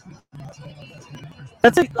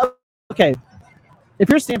 That's it. Okay. If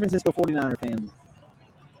you're a San Francisco 49er fan,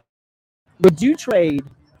 would you trade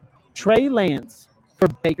Trey Lance for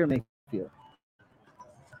Baker Mayfield?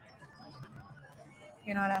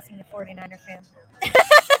 You're not asking the 49er fan.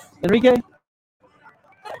 Enrique?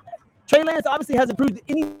 Trey Lance obviously hasn't proved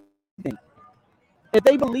anything. If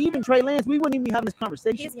they believe in Trey Lance, we wouldn't even be having this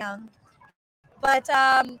conversation. He's young. But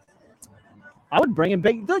I would bring him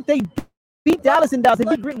Baker. Look, they beat Dallas in Dallas.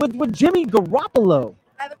 They beat with Jimmy Garoppolo.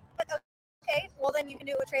 Okay, well then you can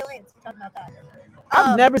do it with Trey Lance. We're talking about that.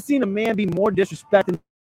 I've never seen a man be more disrespected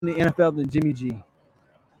in the NFL than Jimmy G.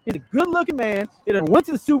 He's a good-looking man. He went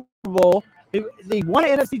to the Super Bowl. They won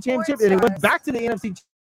an NFC championship, and they went back to the NFC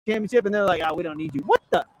championship, and they're like, we don't need you. What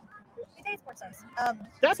the?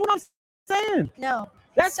 That's what I'm saying. No.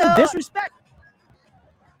 That's the disrespect.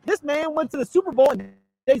 This man went to the Super Bowl, and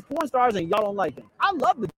they's porn stars, and y'all don't like him. I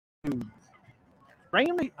love the dude. Bring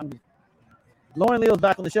him to Lauren Leal's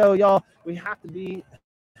back on the show, y'all. We have to be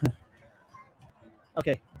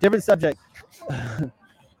okay. Different subject.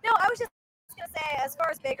 No, I was just gonna say, as far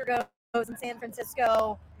as Baker goes in San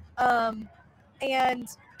Francisco, and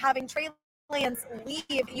having Trey Lance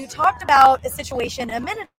leave, you talked about a situation a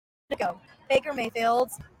minute ago. Baker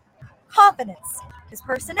Mayfield's confidence, his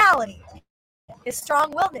personality, his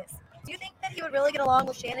strong-willedness. Do you think that he would really get along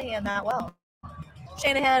with Shanahan that well?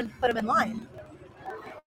 Shanahan put him in line.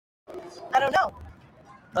 I don't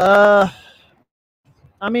know.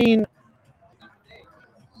 I mean,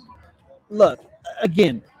 look,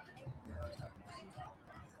 again,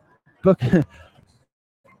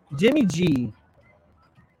 Jimmy G,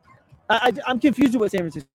 I'm confused with what San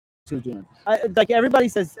Francisco is doing. Like everybody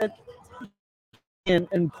says, an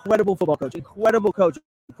incredible football coach, incredible coach.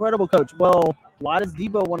 Well, why does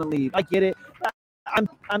Deebo want to leave? I get it. I'm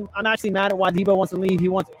actually mad at why Deebo wants to leave. He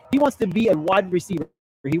wants to be a wide receiver.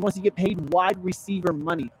 He wants to get paid wide receiver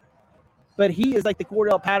money. But he is like the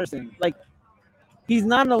Cordell Patterson. Like, he's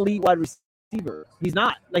not an elite wide receiver. He's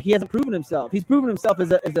not. Like, he hasn't proven himself. He's proven himself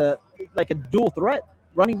as a dual threat,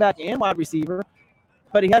 running back and wide receiver.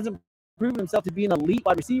 But he hasn't proven himself to be an elite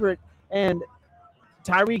wide receiver. And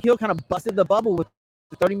Tyreek Hill kind of busted the bubble with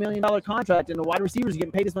the $30 million contract, and the wide receivers are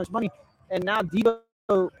getting paid as much money. And now Deebo,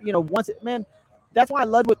 wants it. Man, that's why I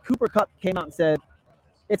love what Cooper Kupp came out and said.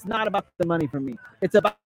 It's not about the money for me. It's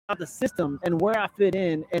about the system and where I fit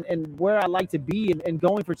in and where I like to be and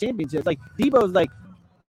going for championships. Like, Deebo's like,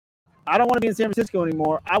 I don't want to be in San Francisco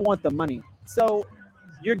anymore. I want the money. So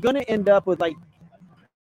you're going to end up with, like,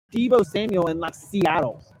 Deebo Samuel in, like,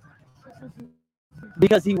 Seattle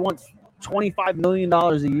because he wants $25 million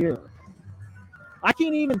a year. I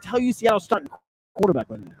can't even tell you Seattle's starting quarterback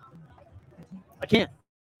right now. I can't.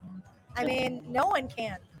 I mean, no one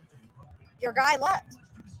can. Your guy left.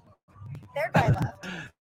 Their guy left.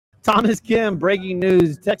 Thomas Kim, breaking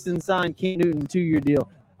news. Texans signed Cam Newton 2-year deal.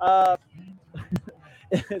 I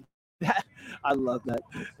love that.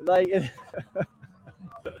 Like, Cam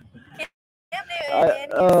Newton in Houston.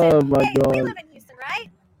 oh my hey, God. We live in Houston, right?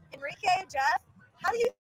 Enrique, Jeff, how do you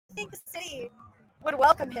think the city would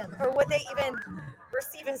welcome him, or would they even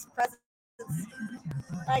receive his presence?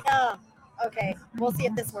 Like, okay, we'll see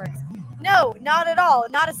if this works. No, not at all.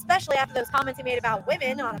 Not especially after those comments he made about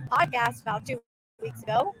women on a podcast about 2 weeks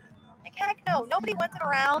ago. Like, heck no. Nobody wants him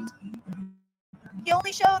around. He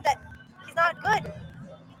only showed that he's not good.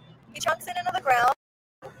 He chunks it into the ground.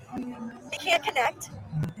 He can't connect.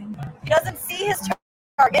 He doesn't see his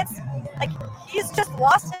targets. Like, he's just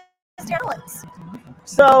lost his talents.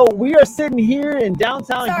 So we are sitting here in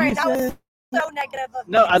downtown Sorry, Houston. that was so negative of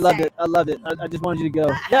No, me I loved say. it. I loved it. I just wanted you to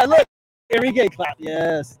go. Yeah, look, Enrique clap.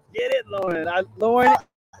 Yes, get it, Lauren.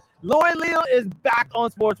 Lauren Leal is back on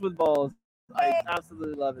Sports with Balls. I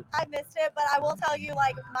absolutely love it. I missed it, but I will tell you,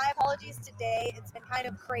 like, my apologies today. It's been kind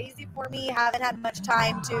of crazy for me. Haven't had much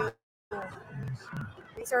time to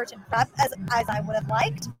research and prep as I would have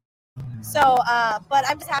liked. So, but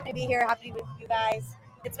I'm just happy to be here. Happy to be with you guys.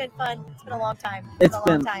 It's been fun. It's been a long time.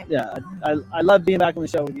 Yeah. I love being back on the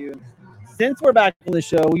show with you. Since we're back on the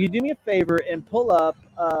show, will you do me a favor and pull up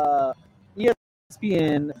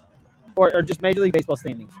ESPN or just Major League Baseball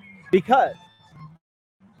standings? Because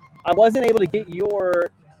I wasn't able to get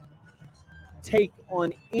your take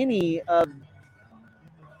on any of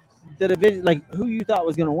the division, like who you thought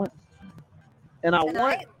was going to win. And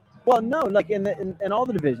like in all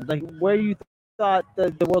the divisions, like where you thought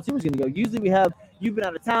the World Series was going to go. Usually you've been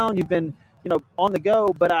out of town, you've been on the go,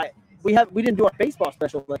 but we didn't do our baseball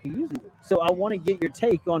special like we usually do. So I want to get your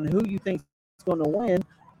take on who you think is going to win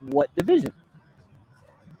what division.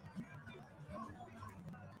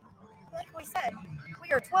 Like we said,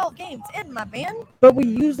 we are 12 games in, my man. But we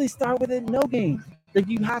usually start with it no games. Like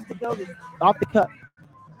you have to go off the cup.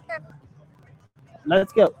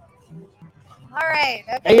 Let's go. All right.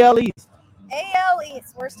 Okay. AL East. AL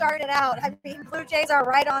East. We're starting out. I mean, Blue Jays are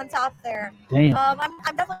right on top there. Damn.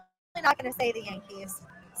 I'm definitely not going to say the Yankees.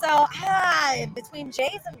 So between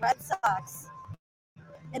Jays and Red Sox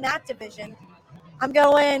in that division, I'll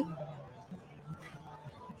go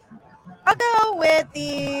with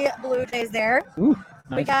the Blue Jays there. Ooh,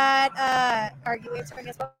 nice. We got are you answering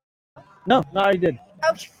as well? No, I already did.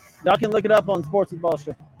 Okay. Y'all can look it up on Sports and Ball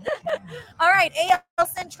Show. All right, AL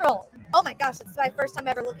Central. Oh my gosh, it's my first time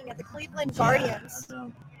ever looking at the Cleveland Guardians.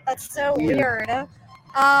 That's so weird.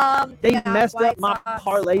 They messed up my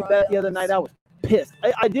parlay bet the other night. I was pissed.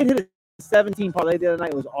 I did hit a 17 parlay the other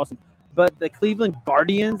night. It was awesome. But the Cleveland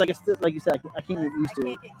Guardians, like you said, I can't get used to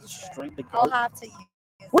it. Strength. I'll have to use.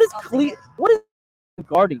 What is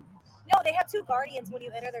Guardian? No, they have two guardians when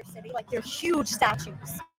you enter their city. Like, they're huge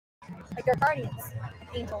statues. Like, they're guardians, like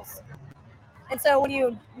angels. And so when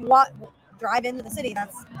you drive into the city,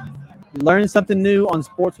 that's... Learn something new on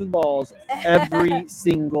Sports with Balls every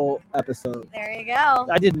single episode. There you go.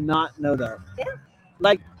 I did not know that. Yeah.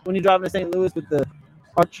 Like when you drive into St. Louis with the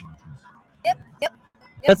arch. Yep.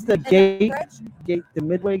 That's the gate, the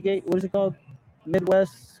Midway gate. What is it called?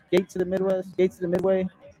 Midwest, gate to the Midwest, gates to the Midway.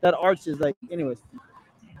 That arch is like, anyways.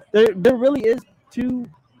 There really is two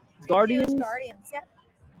guardians. Yeah.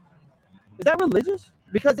 Is that religious?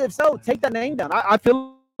 Because if so, take that name down. I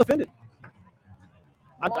feel offended.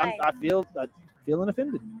 I feel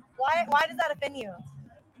offended. Why does that offend you?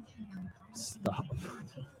 Stop.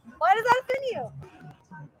 Why does that offend you?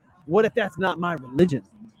 What if that's not my religion?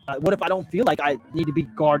 What if I don't feel like I need to be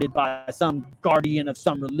guarded by some guardian of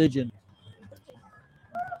some religion?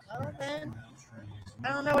 Well, then, I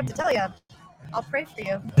don't know what to tell you. I'll pray for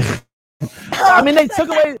you. I mean, they took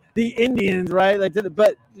away the Indians, right? Like,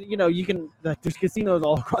 but you can. Like, there's casinos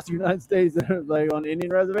all across the United States that are like on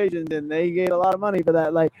Indian reservations, and they get a lot of money for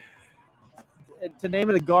that. Like, to name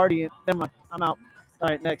it a guardian. Never mind. I'm out. All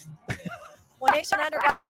right, next. One nation under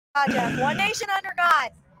God, Jeff. One nation under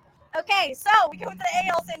God. Okay, so we go with the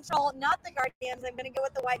AL Central, not the Guardians. I'm going to go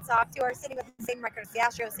with the White Sox, who are sitting with the same record as the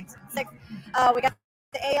Astros, 6-6. We got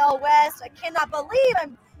the AL West. I cannot believe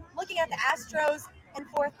I'm looking at the Astros in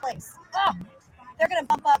fourth place. Oh, they're going to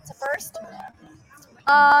bump up to first.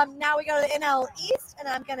 Now we go to the NL East, and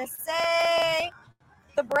I'm going to say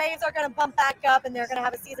the Braves are going to bump back up, and they're going to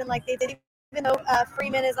have a season like they did, even though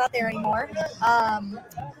Freeman is not there anymore.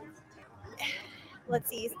 Let's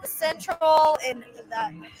see. The Central and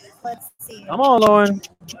that. Let's see. Come on, Lauren.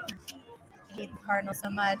 I hate the Cardinals so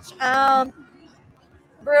much.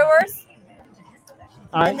 Brewers.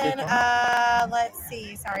 All right. And then let's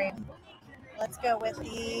see. Sorry. Let's go with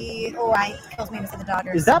the. Oh, it kills me to say the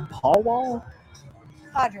Dodgers. Is that Paul Wall?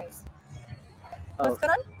 Padres. What's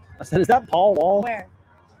going on? I said, is that Paul Wall? Where?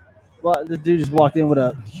 Well, the dude just walked in with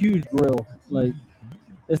a huge grill. Like,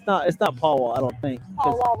 it's not Paul Wall, I don't think.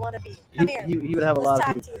 Paul Wall wannabe. Come here. He would have a lot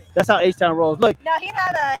of people. You. That's how H-Town rolls. Look. No, he'd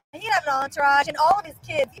have an entourage and all of his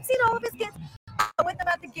kids. You've seen all of his kids with them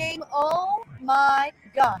at the game. Oh my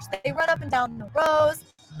gosh. They run up and down the rows.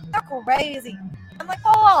 They're crazy. I'm like,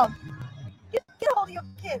 Paul, get a hold of your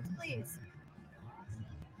kids, please.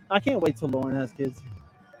 I can't wait till Lauren has kids.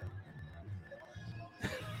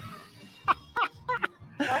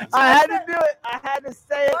 I had to do it. I had to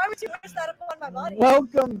say it. Why would you wish that upon my body?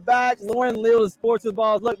 Welcome back, Lauren Leal to Sports with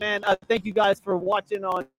Balls. Look, man, thank you guys for watching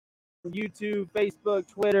on YouTube, Facebook,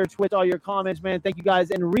 Twitter, Twitch, all your comments, man. Thank you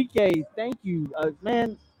guys. Enrique, thank you.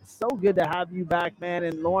 Man, so good to have you back, man.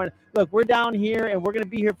 And Lauren, look, we're down here, and we're going to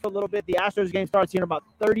be here for a little bit. The Astros game starts here in about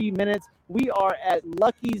 30 minutes. We are at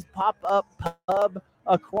Lucky's Pop-Up Pub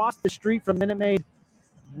across the street from Minute Maid.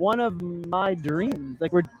 One of my dreams.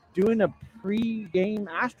 Like, we're doing a pre-game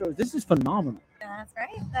Astros. This is phenomenal. That's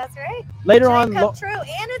right. That's right. Later on, come true, and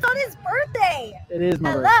it's on his birthday. It is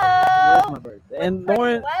my birthday. It is my birthday. With and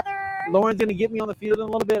Lauren's gonna get me on the field in a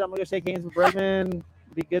little bit. I'm gonna go shake hands with Bregman.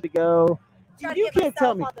 Be good to go. You can't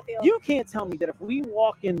tell me. You can't tell me that if we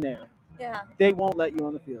walk in there, they won't let you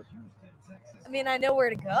on the field. I mean, I know where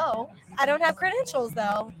to go. I don't have credentials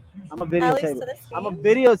though. I'm a videotape it. I'm a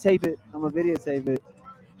videotape it.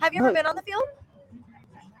 Have you ever been on the field?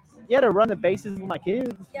 Yeah, to run the bases with my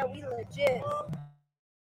kids. Yeah, we legit.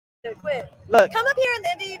 So quit. Look. Come up here in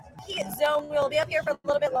the Indy Heat Zone. We'll be up here for a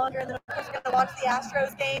little bit longer, and then of course we're gonna watch the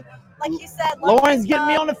Astros game. Like you said, Lauren's getting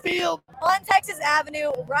me on the field. On Texas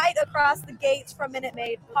Avenue, right across the gates from Minute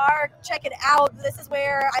Maid Park. Check it out. This is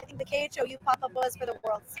where I think the KHOU pop-up was for the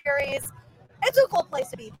World Series. It's a cool place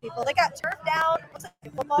to be, people. They got turf down. Looks like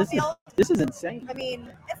a football field. This is insane. I mean,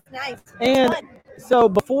 it's nice. And so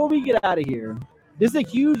before we get out of here, this is a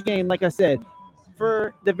huge game, like I said.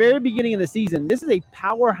 For the very beginning of the season, this is a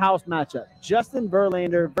powerhouse matchup. Justin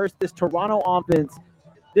Verlander versus this Toronto offense.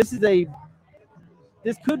 This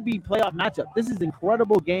could be playoff matchup. This is an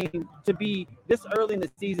incredible game to be this early in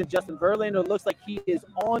the season. Justin Verlander looks like he is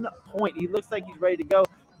on point. He looks like he's ready to go.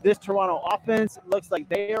 This Toronto offense looks like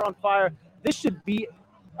they are on fire. This should be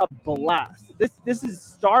a blast. This is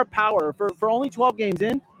star power. For only 12 games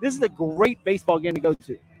in, this is a great baseball game to go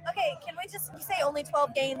to. Okay, can we just say only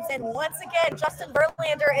 12 games in? Once again, Justin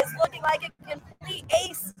Verlander is looking like a complete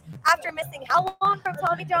ace after missing how long from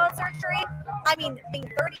Tommy John surgery? I mean,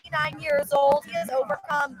 being 39 years old, he has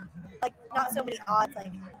overcome, like, not so many odds,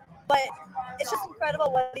 but it's just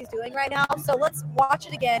incredible what he's doing right now. So let's watch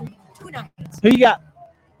it again tonight. Who you got?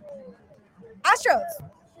 Astros.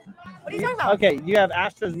 What are you talking about? Okay, you have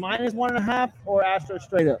Astros -1.5 or Astros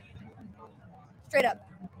straight up? Straight up.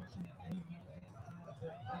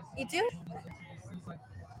 You do?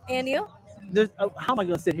 And you? How am I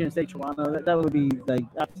going to sit here and say Toronto? That would be like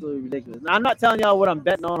absolutely ridiculous. Now, I'm not telling y'all what I'm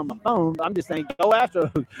betting on my phone. I'm just saying go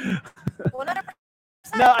Astros. 100%.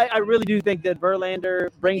 No, I really do think that Verlander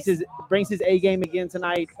brings his A game again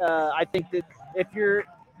tonight. I think that if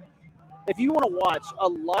you want to watch a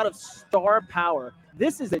lot of star power,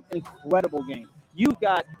 this is an incredible game. You've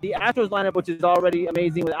got the Astros lineup, which is already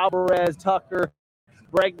amazing with Alvarez, Tucker,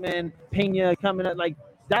 Bregman, Pena coming up. Like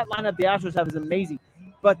that lineup the Astros have is amazing.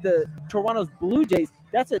 But the Toronto's Blue Jays,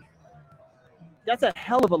 that's a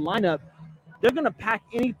hell of a lineup. They're going to pack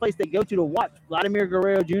any place they go to watch. Vladimir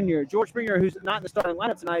Guerrero Jr., George Springer, who's not in the starting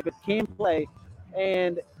lineup tonight but can play,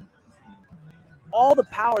 and all the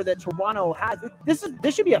power that Toronto has. This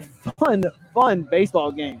should be a fun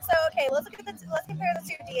baseball game. So okay, let's compare the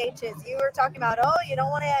two DHs. You were talking about, you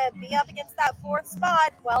don't want to be up against that fourth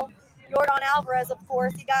spot. Well, Yordan Alvarez, of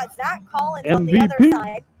course. You got Zach Collins MVP. on the other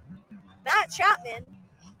side. Matt Chapman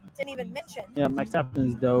didn't even mention. Yeah, Matt Chapman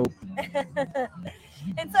is dope.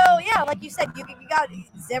 And so, yeah, like you said, you got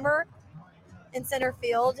Zimmer in center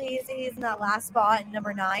field. He's in that last spot,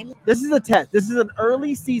 number 9. This is a test. This is an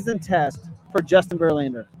early season test for Justin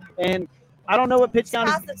Verlander. And I don't know what pitch count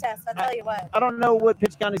Pass the test, I'll tell you what. I don't know what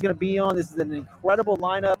pitch count he's going to be on. This is an incredible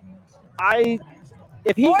lineup.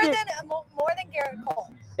 More than Garrett Cole.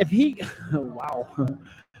 Wow.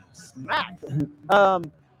 Smack.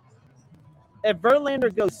 If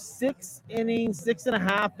Verlander goes 6 innings,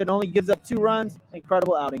 6.5, and only gives up 2 runs,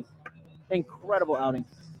 incredible outing.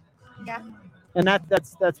 Yeah. And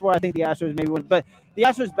that's where I think the Astros maybe win. But the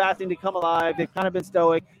Astros batting to come alive. They've kind of been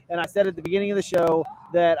stoic. And I said at the beginning of the show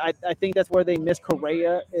that I think that's where they miss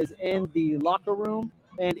Correa is in the locker room.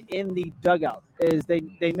 and in the dugout is they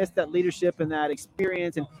missed that leadership and that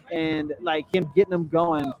experience and like him getting them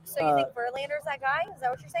going. So you think Verlander's that guy? Is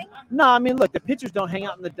that what you're saying? No, I mean, look, the pitchers don't hang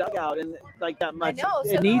out in the dugout and like that much. I know.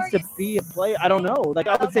 So it needs to be a player. I don't know. Like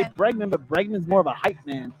I would say Bregman, but Bregman's more of a hype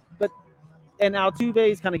man. And Altuve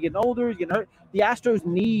is kind of getting older, he's getting hurt. The Astros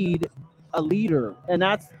need a leader, and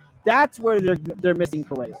that's where they're missing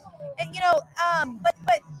Correa. And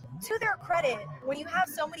but to their credit, when you have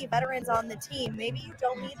so many veterans on the team, maybe you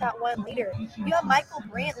don't need that one leader. You have Michael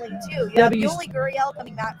Brantley too. You have Yuli Gurriel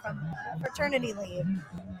coming back from fraternity leave,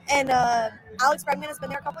 and Alex Bregman has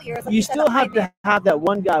been there a couple of years. Like you still have to have that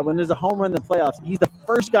one guy when there's a home run in the playoffs. He's the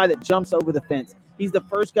first guy that jumps over the fence. He's the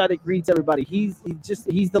first guy that greets everybody. He's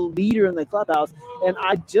the leader in the clubhouse, and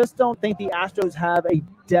I just don't think the Astros have a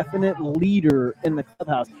definite leader in the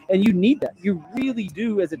clubhouse. And you need that. You really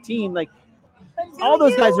do as a team. Like all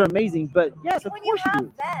those guys are amazing, but yes, of course you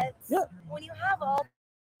do. Vets, when you have all,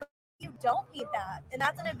 you don't need that, and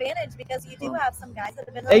that's an advantage because you do have some guys that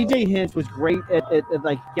have been. AJ Hinch was great at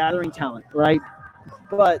like gathering talent, right?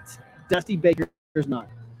 But Dusty Baker's not.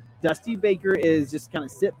 Dusty Baker is just kind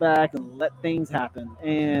of sit back and let things happen.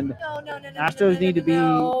 And no. Astros need to be.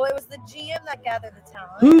 No, it was the GM that gathered the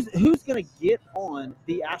talent. Who's going to get on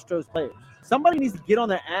the Astros players? Somebody needs to get on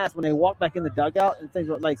their ass when they walk back in the dugout and things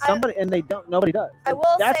like somebody, and they don't. Nobody does. I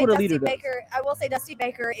will say Dusty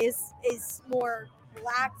Baker is more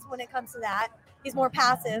lax when it comes to that. He's more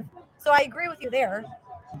passive. So I agree with you there.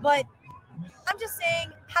 But I'm just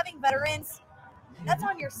saying, having veterans, that's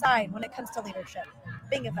on your side when it comes to leadership.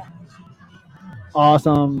 Being a vet.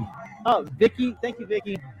 Awesome. Oh, Vicky. Thank you,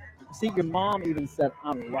 Vicky. See, your mom even said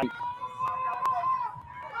I'm right.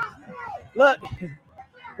 Look,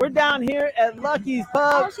 we're down here at Lucky's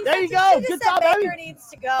Pub. There you go. Good job, baby. Baker needs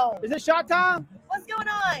to go. Is it shot time? What's going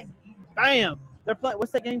on? Bam. They're playing.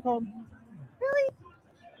 What's that game called? Really?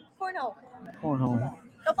 Cornhole. Cornhole.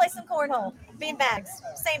 Go play some cornhole. Bean bags.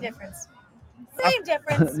 Same difference. Same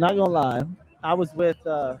difference. Not gonna lie. I was with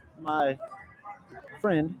my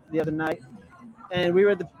friend the other night, and we were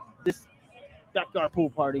at this backyard pool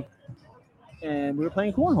party, and we were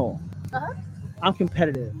playing cornhole. Uh-huh. I'm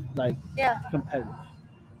competitive, competitive.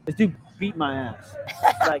 This dude beat my ass,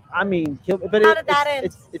 but how did that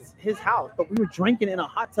end? It's his house, but we were drinking in a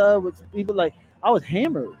hot tub with people. Like I was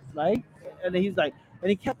hammered, and then he's like, and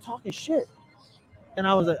he kept talking shit, and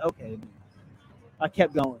I was like, okay. I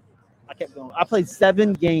kept going. I played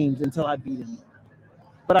 7 games until I beat him.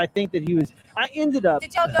 But I think that I ended up.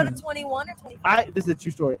 Did y'all go to 21 or 25? This is a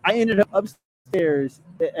true story. I ended up upstairs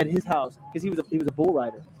at his house because he was a bull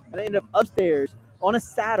rider. And I ended up upstairs on a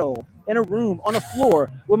saddle in a room on a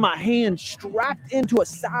floor with my hand strapped into a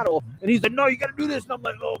saddle. And he's like, no, you got to do this. And I'm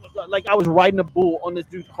like, oh my God. Like I was riding a bull on this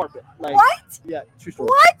dude's carpet. Like, what? Yeah, true story.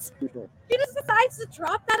 What? True story. He just decides to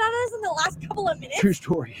drop that on us in the last couple of minutes? True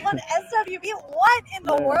story. On SWB? What in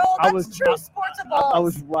the world? That's true sports and balls. I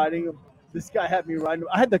was riding this guy had me riding.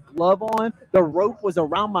 I had the glove on. The rope was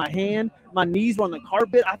around my hand. My knees were on the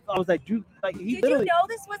carpet. I was like, dude, like he Did you know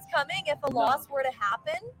this was coming if a loss were to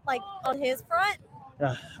happen, like on his front?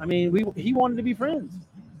 I mean, he wanted to be friends.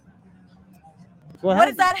 What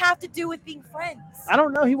does that have to do with being friends? I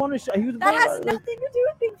don't know. He wanted to. He was. That has nothing to do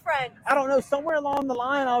with being friends. I don't know. Somewhere along the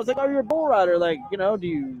line, I was like, "Oh, you're a bull rider. Like, do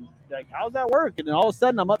you like how's that work?" And then all of a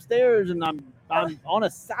sudden, I'm upstairs and I'm on a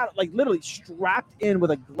saddle, like literally strapped in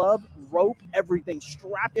with a glove, rope, everything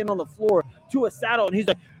strapped in on the floor to a saddle. And he's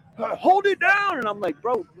like, hold it down. And I'm like,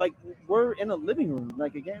 bro, like we're in a living room.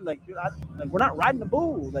 Like again, like, dude, we're not riding a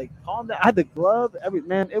bull. Like calm down. I had the glove,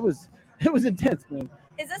 man. It was intense, man.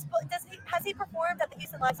 Has he performed at the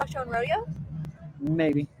Houston Livestock Show and Rodeo?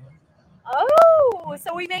 Maybe. Oh,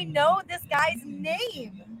 so we may know this guy's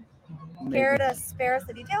name. Maybe. Care to spare us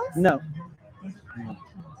the details? No.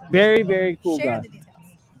 Very, very cool Share guy. the details.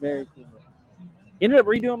 Very cool. He ended up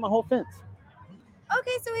redoing my whole fence.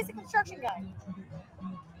 Okay, so he's a construction guy.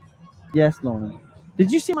 Yes, Lorna.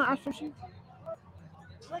 Did you see my Astro shoes?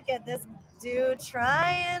 Look at this dude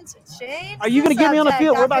trying to change. Are you going to get me on the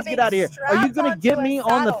field? We're about to get out of here. Are you going to get me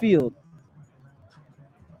on the field?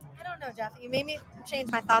 I don't know, Jeff. You made me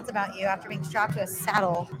change my thoughts about you after being strapped to a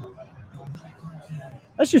saddle.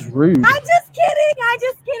 That's just rude. I'm just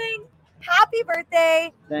kidding. Happy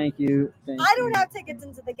birthday. Thank you. I don't have tickets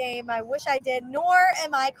into the game. I wish I did, nor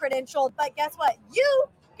am I credentialed. But guess what? You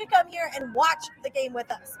can come here and watch the game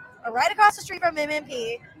with us. We're right across the street from MMP.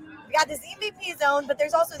 We got this MVP zone, but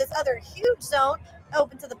there's also this other huge zone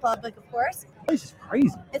open to the public, of course. This is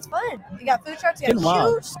crazy. It's fun. You got food trucks. You got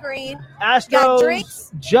a huge screen. Astros, you got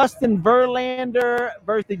drinks. Justin Verlander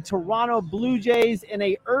versus the Toronto Blue Jays in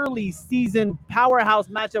a early season powerhouse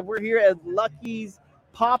matchup. We're here at Lucky's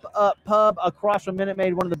pop-up pub across from Minute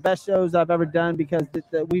Maid, one of the best shows I've ever done because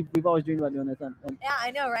we've always dreamed about doing this. Yeah,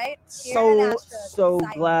 I know, right? So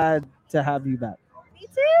glad to have you back. Me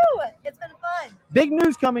too. It's been fun. Big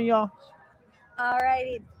news coming, y'all. All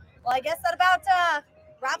righty. Well, I guess that about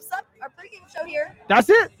wraps up our pregame show here. That's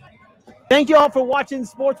it. Thank you all for watching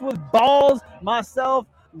Sports with Balls. Myself,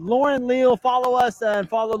 Lauren Leal. Follow us and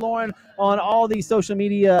follow Lauren on all these social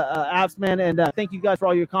media apps, man. And thank you guys for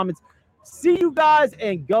all your comments. See you guys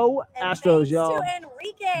and go Astros, y'all. Thanks to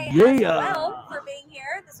Enrique as well for being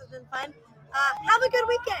here. This has been fun. Have a good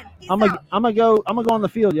weekend. Peace out. I'm gonna go on the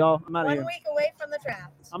field, y'all. I'm out of here. 1 week away from the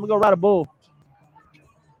draft. I'm gonna go ride a bull.